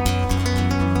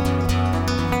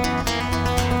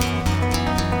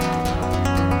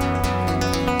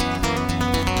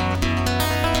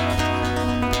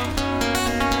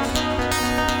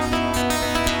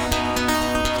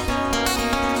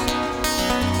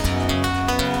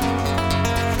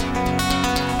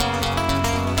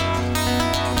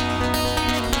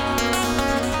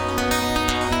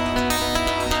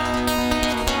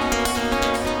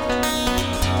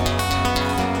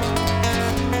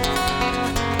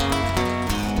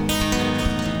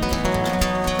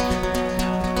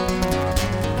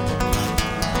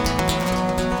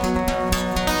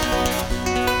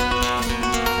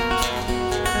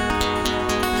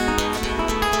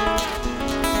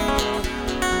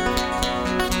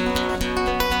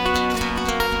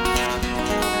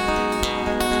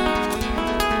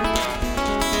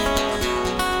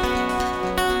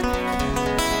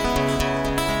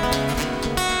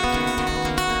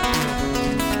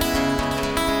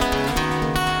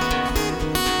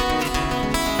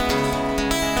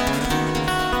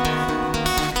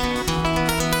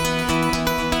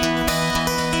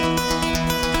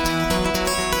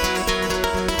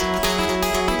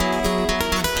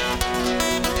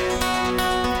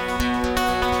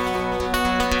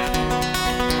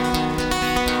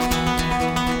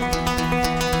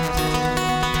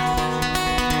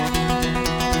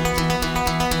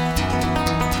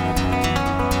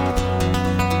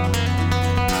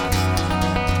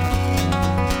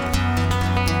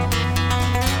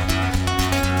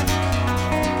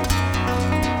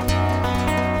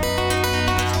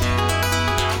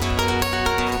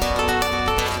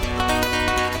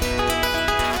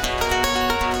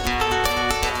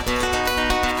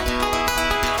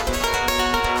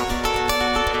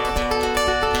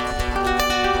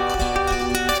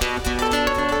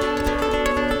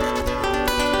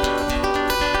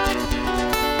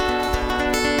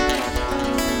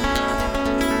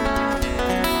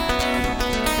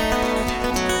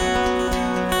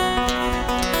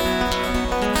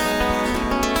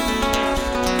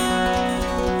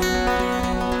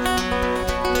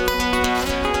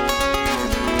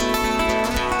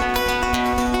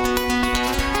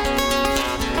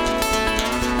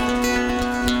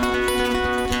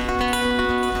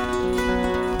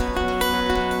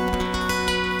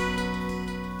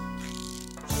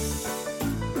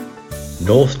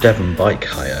 North Devon Bike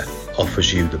Hire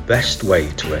offers you the best way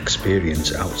to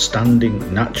experience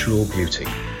outstanding natural beauty.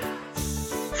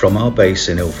 From our base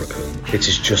in Ilfracombe, it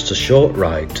is just a short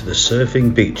ride to the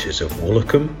surfing beaches of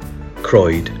Woolacombe,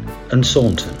 Croyd and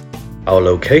Saunton. Our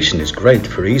location is great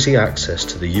for easy access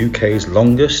to the UK's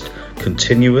longest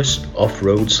continuous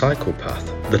off-road cycle path,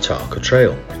 the Tarka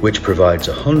Trail, which provides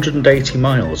 180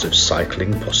 miles of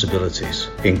cycling possibilities,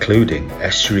 including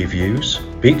estuary views,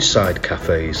 beachside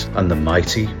cafes and the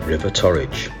mighty River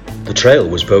Torridge. The trail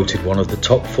was voted one of the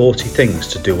top 40 things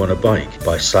to do on a bike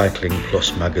by Cycling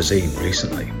Plus magazine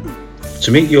recently.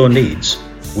 To meet your needs,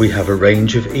 we have a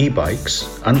range of e-bikes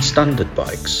and standard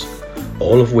bikes,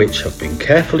 all of which have been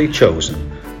carefully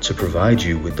chosen to provide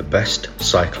you with the best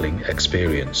cycling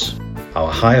experience. Our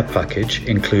hire package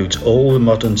includes all the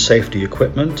modern safety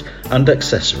equipment and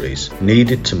accessories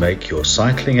needed to make your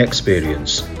cycling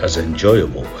experience as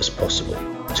enjoyable as possible.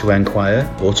 To enquire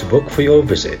or to book for your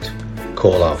visit,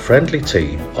 call our friendly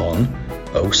team on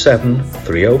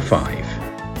 07305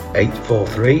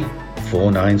 843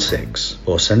 496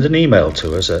 or send an email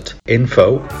to us at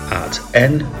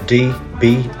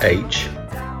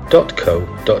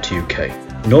info@ndbh.co.uk.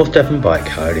 North Devon Bike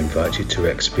Hire invites you to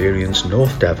experience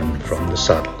North Devon from the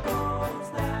saddle.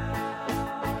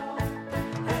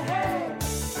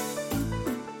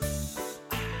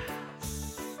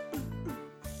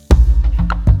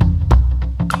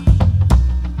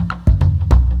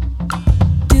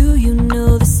 Do you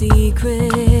know the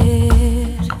secret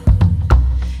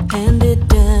handed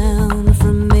down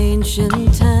from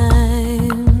ancient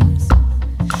times?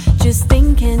 Just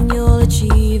think and you'll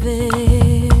achieve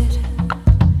it.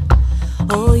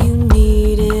 All you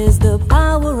need is the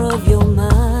power of your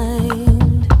mind.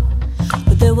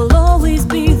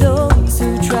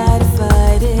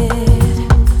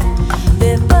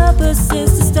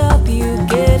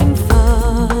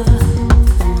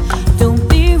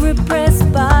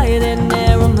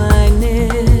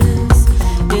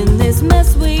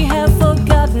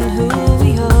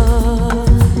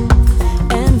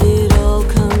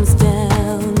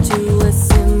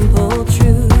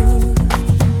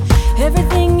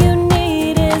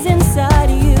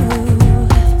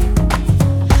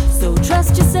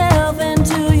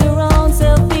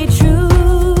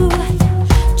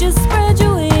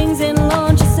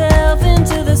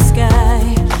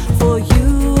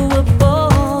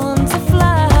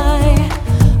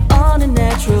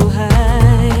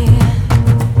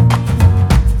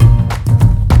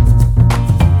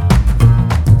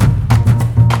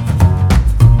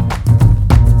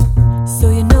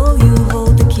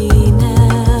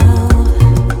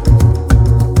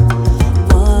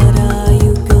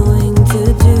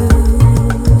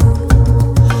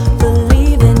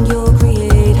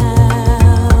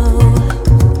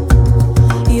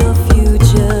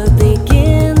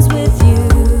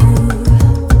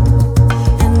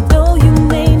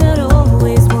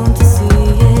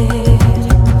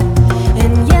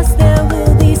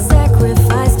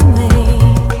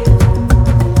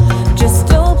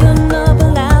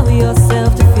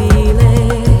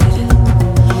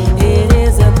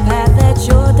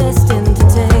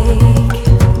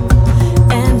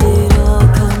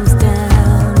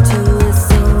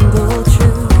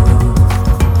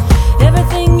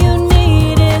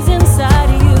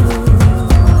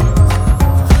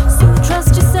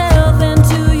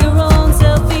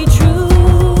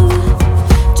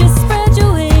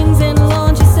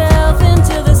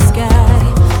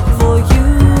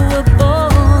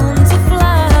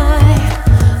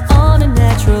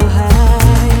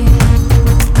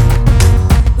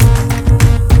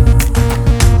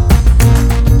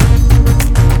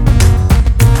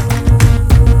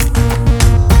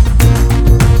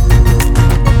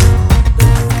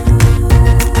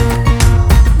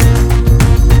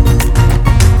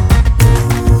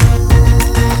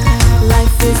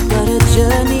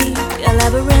 a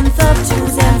labyrinth of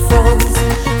to's and fro's.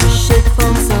 A ship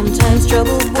on sometimes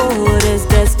troubled waters,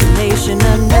 destination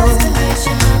unknown.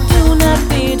 Do not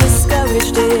be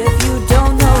discouraged if you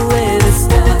don't know where to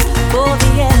start. For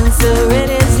the answer it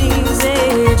is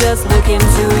easy, just look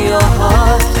into your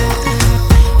heart.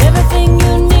 Everything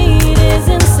you need is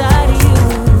inside of you.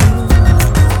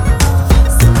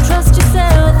 So trust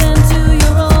yourself and to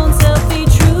your own self be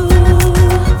true.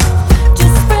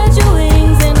 Just spread your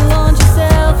wings and launch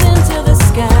yourself into the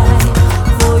sky.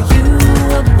 For you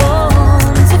were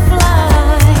born to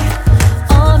fly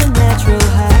on a natural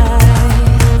high.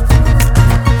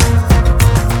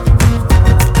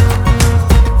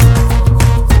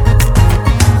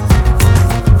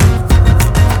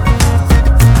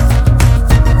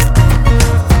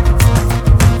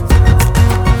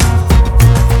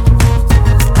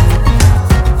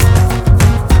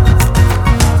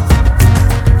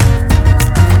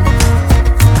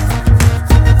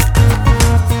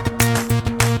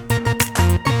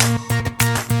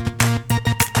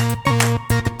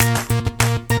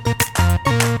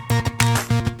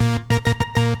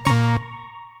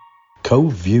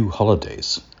 Cove View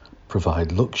Holidays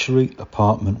provide luxury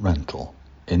apartment rental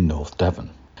in North Devon.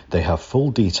 They have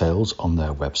full details on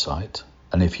their website,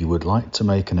 and if you would like to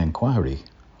make an inquiry,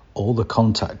 all the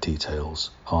contact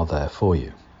details are there for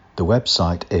you. The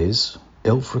website is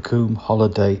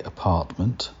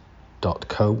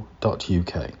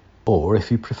ilfracombe.holidayappartment.co.uk, or if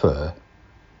you prefer,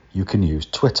 you can use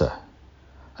Twitter,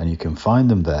 and you can find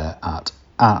them there at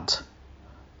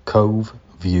Cove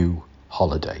View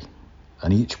Holiday.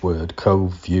 And each word,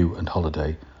 Cove, View and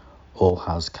Holiday, all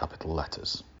has capital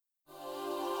letters.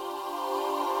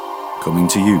 Coming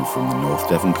to you from the North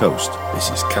Devon coast,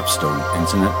 this is Capstone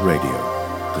Internet Radio,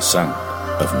 the sound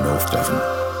of North Devon.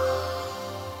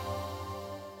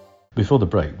 Before the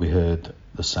break, we heard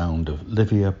the sound of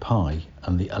Livia Pye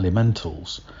and the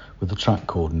Elementals with a track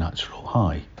called Natural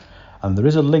High. And there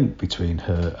is a link between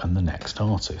her and the next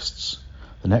artists.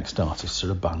 The next artists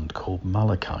are a band called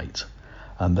Malachite,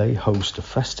 and they host a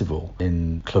festival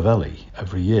in Clovelly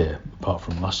every year, apart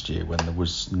from last year when there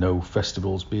was no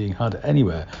festivals being had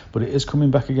anywhere. But it is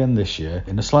coming back again this year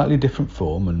in a slightly different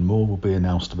form, and more will be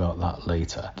announced about that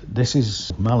later. This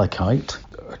is Malachite,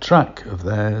 a track of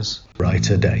theirs,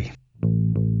 Brighter Day.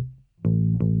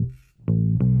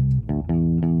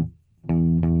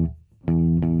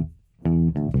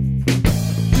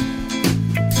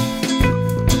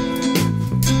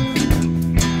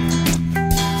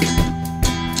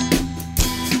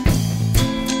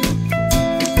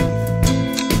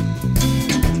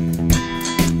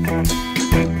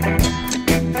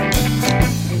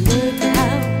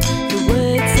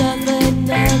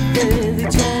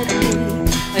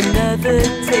 Another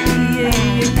day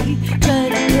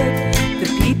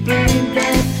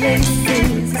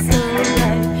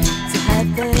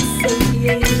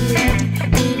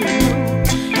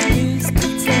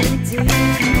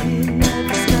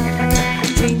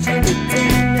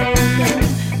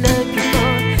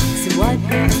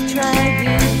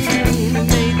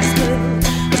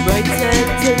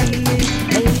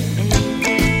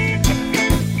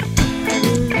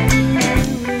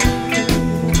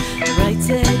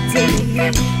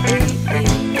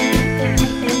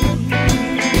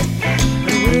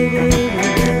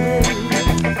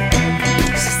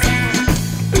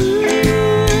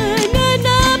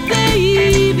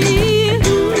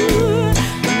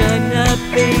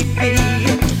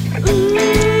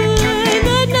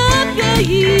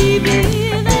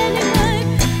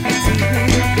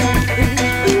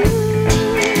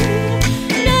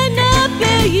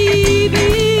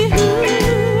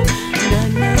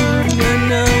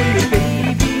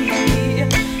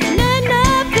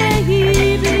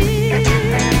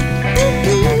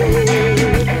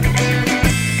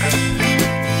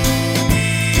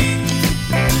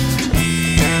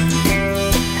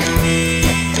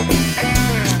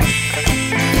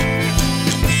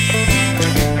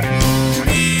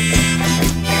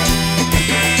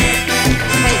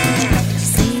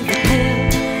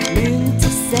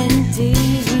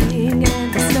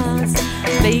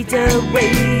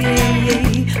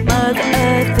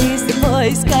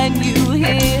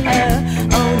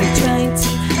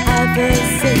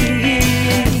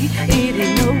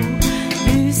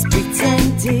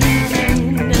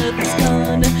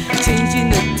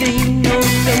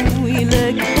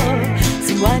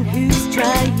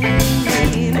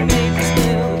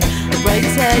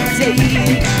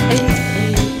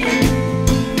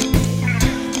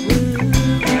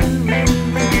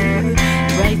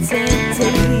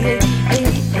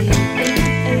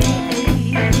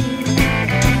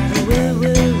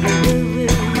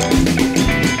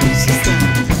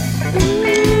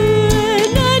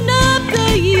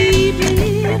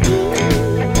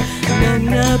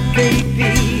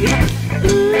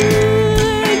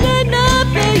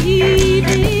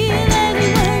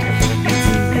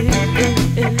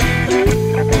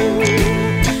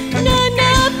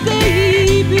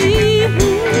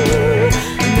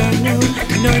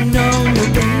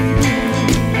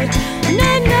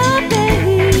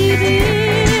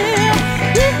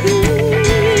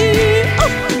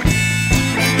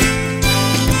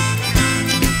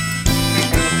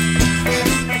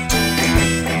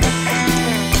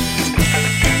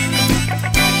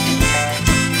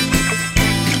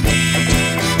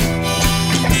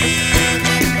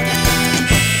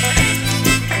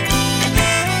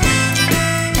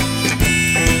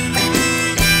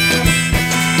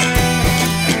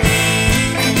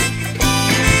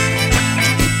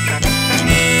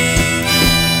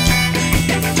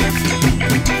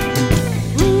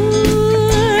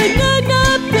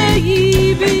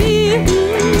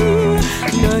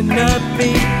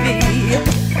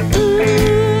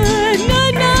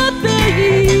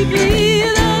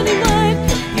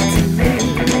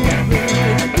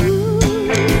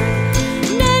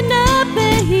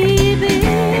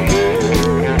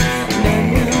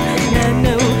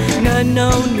no,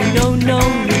 no, no, no,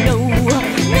 no,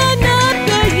 no,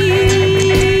 baby,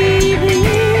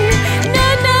 no,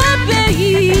 no,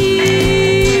 baby,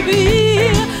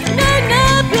 no, no,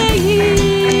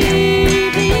 baby,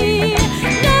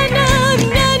 no, no,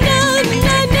 no, no, no,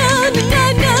 no, no,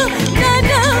 no, no,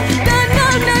 no, no,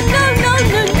 no, no,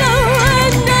 no,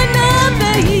 no, no,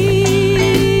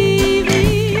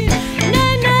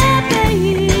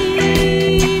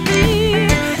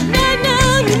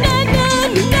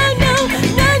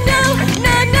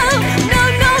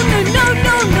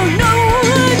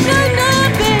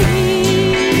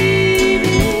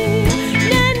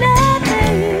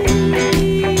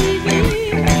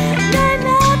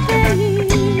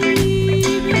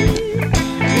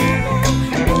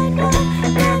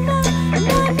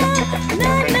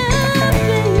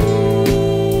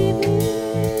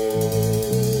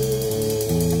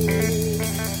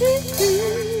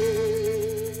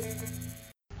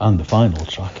 And the final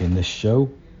track in this show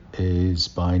is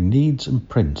by Needs and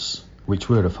Prince, which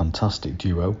were a fantastic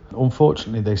duo.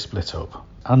 Unfortunately, they split up.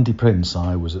 Andy Prince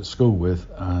I was at school with,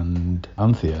 and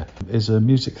Anthea is a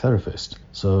music therapist,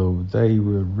 so they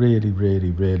were really,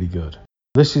 really, really good.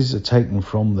 This is taken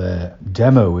from their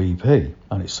demo EP,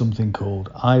 and it's something called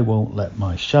I Won't Let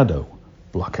My Shadow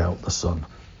Block Out the Sun.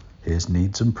 Here's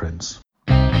Needs and Prince.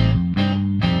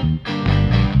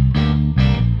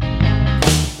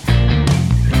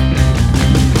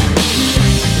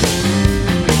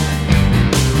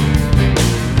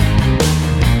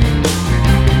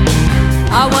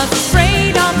 I was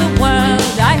afraid of the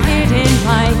world I hid in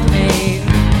my cave.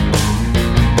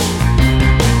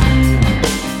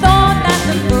 Thought that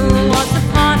the fool was the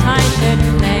part I should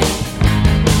play.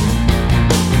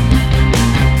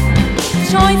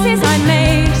 Choices I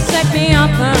made set me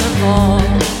up for a fall.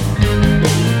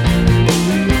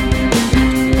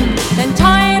 Then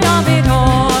tired of it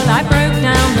all, I broke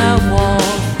down the wall.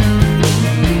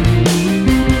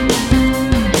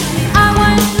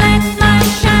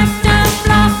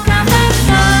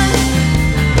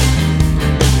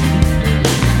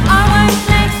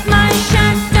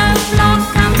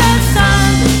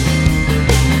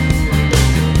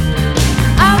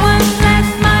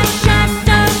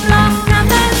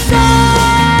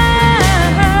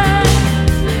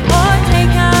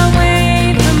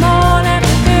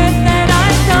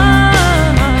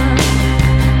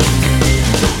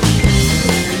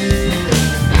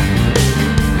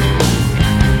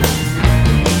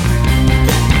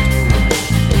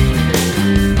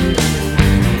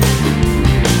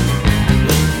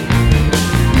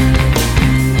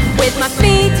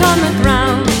 On the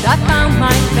ground, I found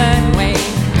my third way.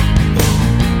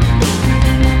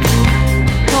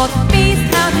 Taught the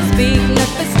beast how to speak,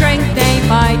 looked for strength day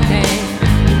by day.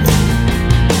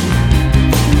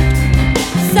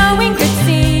 Sowing good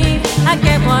seed, I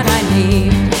get what I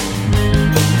need.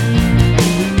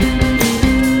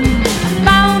 I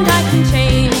found I can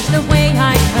change the way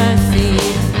I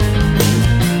perceive.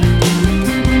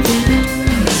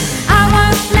 I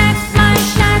won't let my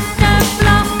shadow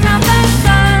block out the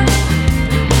sun.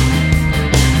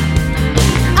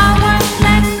 I won't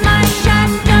let my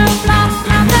shadow block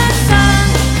out the sun.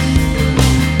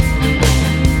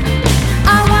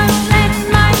 I won't let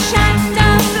my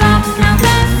shadow block out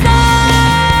the sun.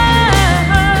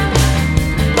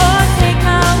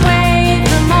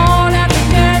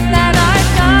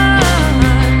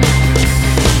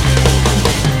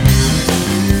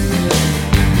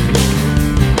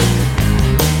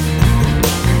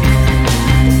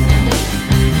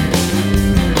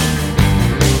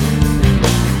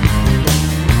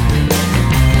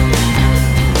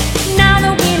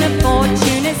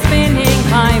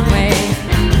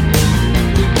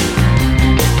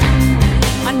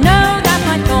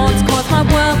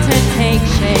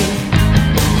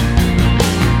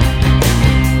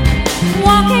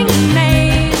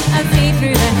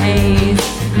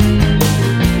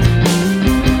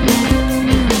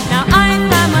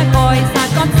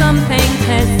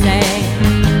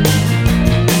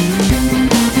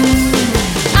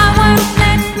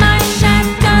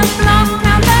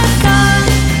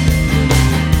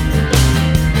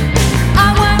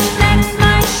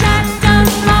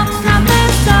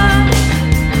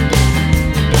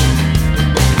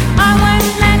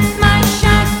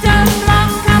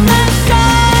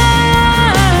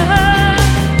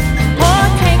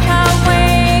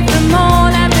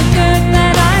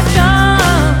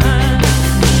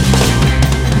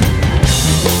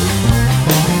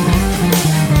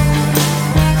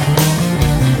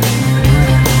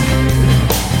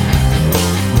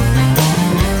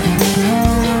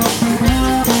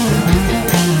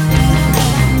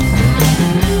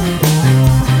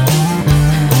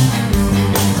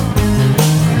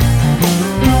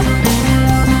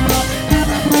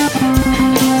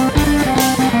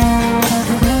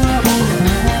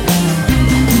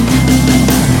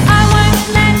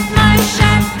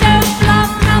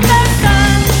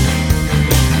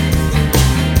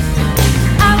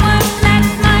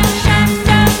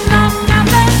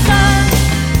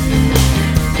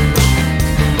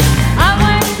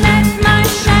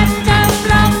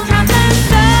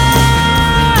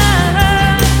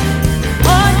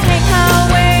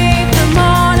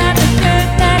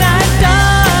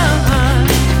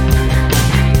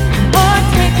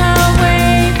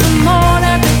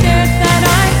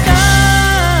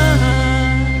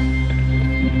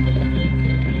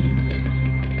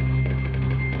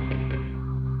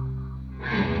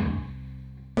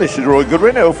 This is Roy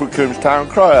Goodwin, Ilfracombe's town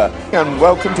crier, and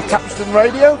welcome to Capstan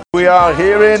Radio. We are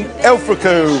here in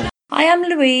Ilfracombe. I am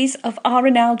Louise of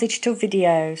R&L Digital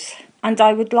Videos, and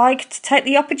I would like to take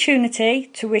the opportunity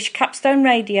to wish Capstone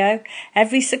Radio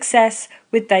every success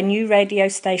with their new radio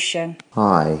station.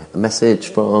 Hi, a message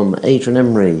from Adrian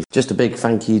Emery. Just a big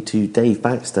thank you to Dave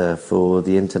Baxter for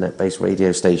the internet-based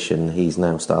radio station he's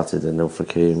now started in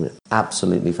Ilfracombe.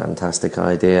 Absolutely fantastic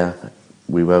idea.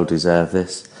 We well deserve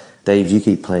this. Dave, you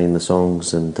keep playing the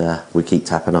songs and we keep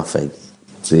tapping our feet.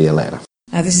 See you later.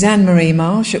 This is Anne-Marie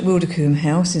Marsh at Wildercombe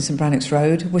House in St Brannocks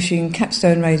Road, wishing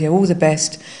Capstone Radio all the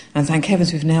best, and thank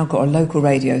heavens we've now got a local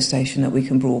radio station that we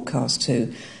can broadcast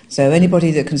to. So anybody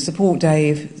that can support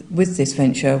Dave with this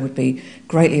venture would be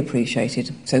greatly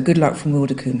appreciated. So good luck from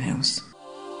Wildercombe House.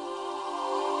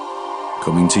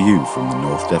 Coming to you from the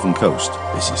North Devon coast,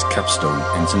 this is Capstone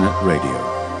Internet Radio,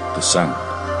 the sound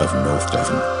of North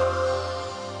Devon.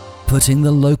 Putting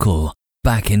the local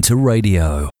back into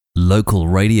radio. Local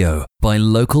radio by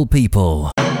local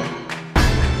people.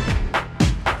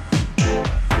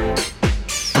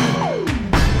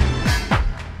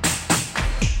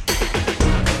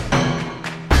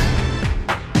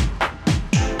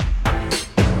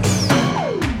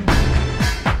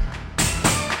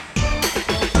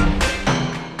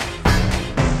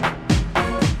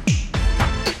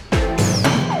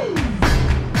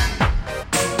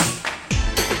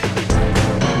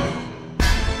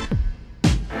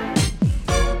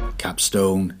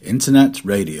 Capstone Internet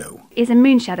Radio is a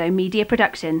Moonshadow Media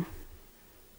production.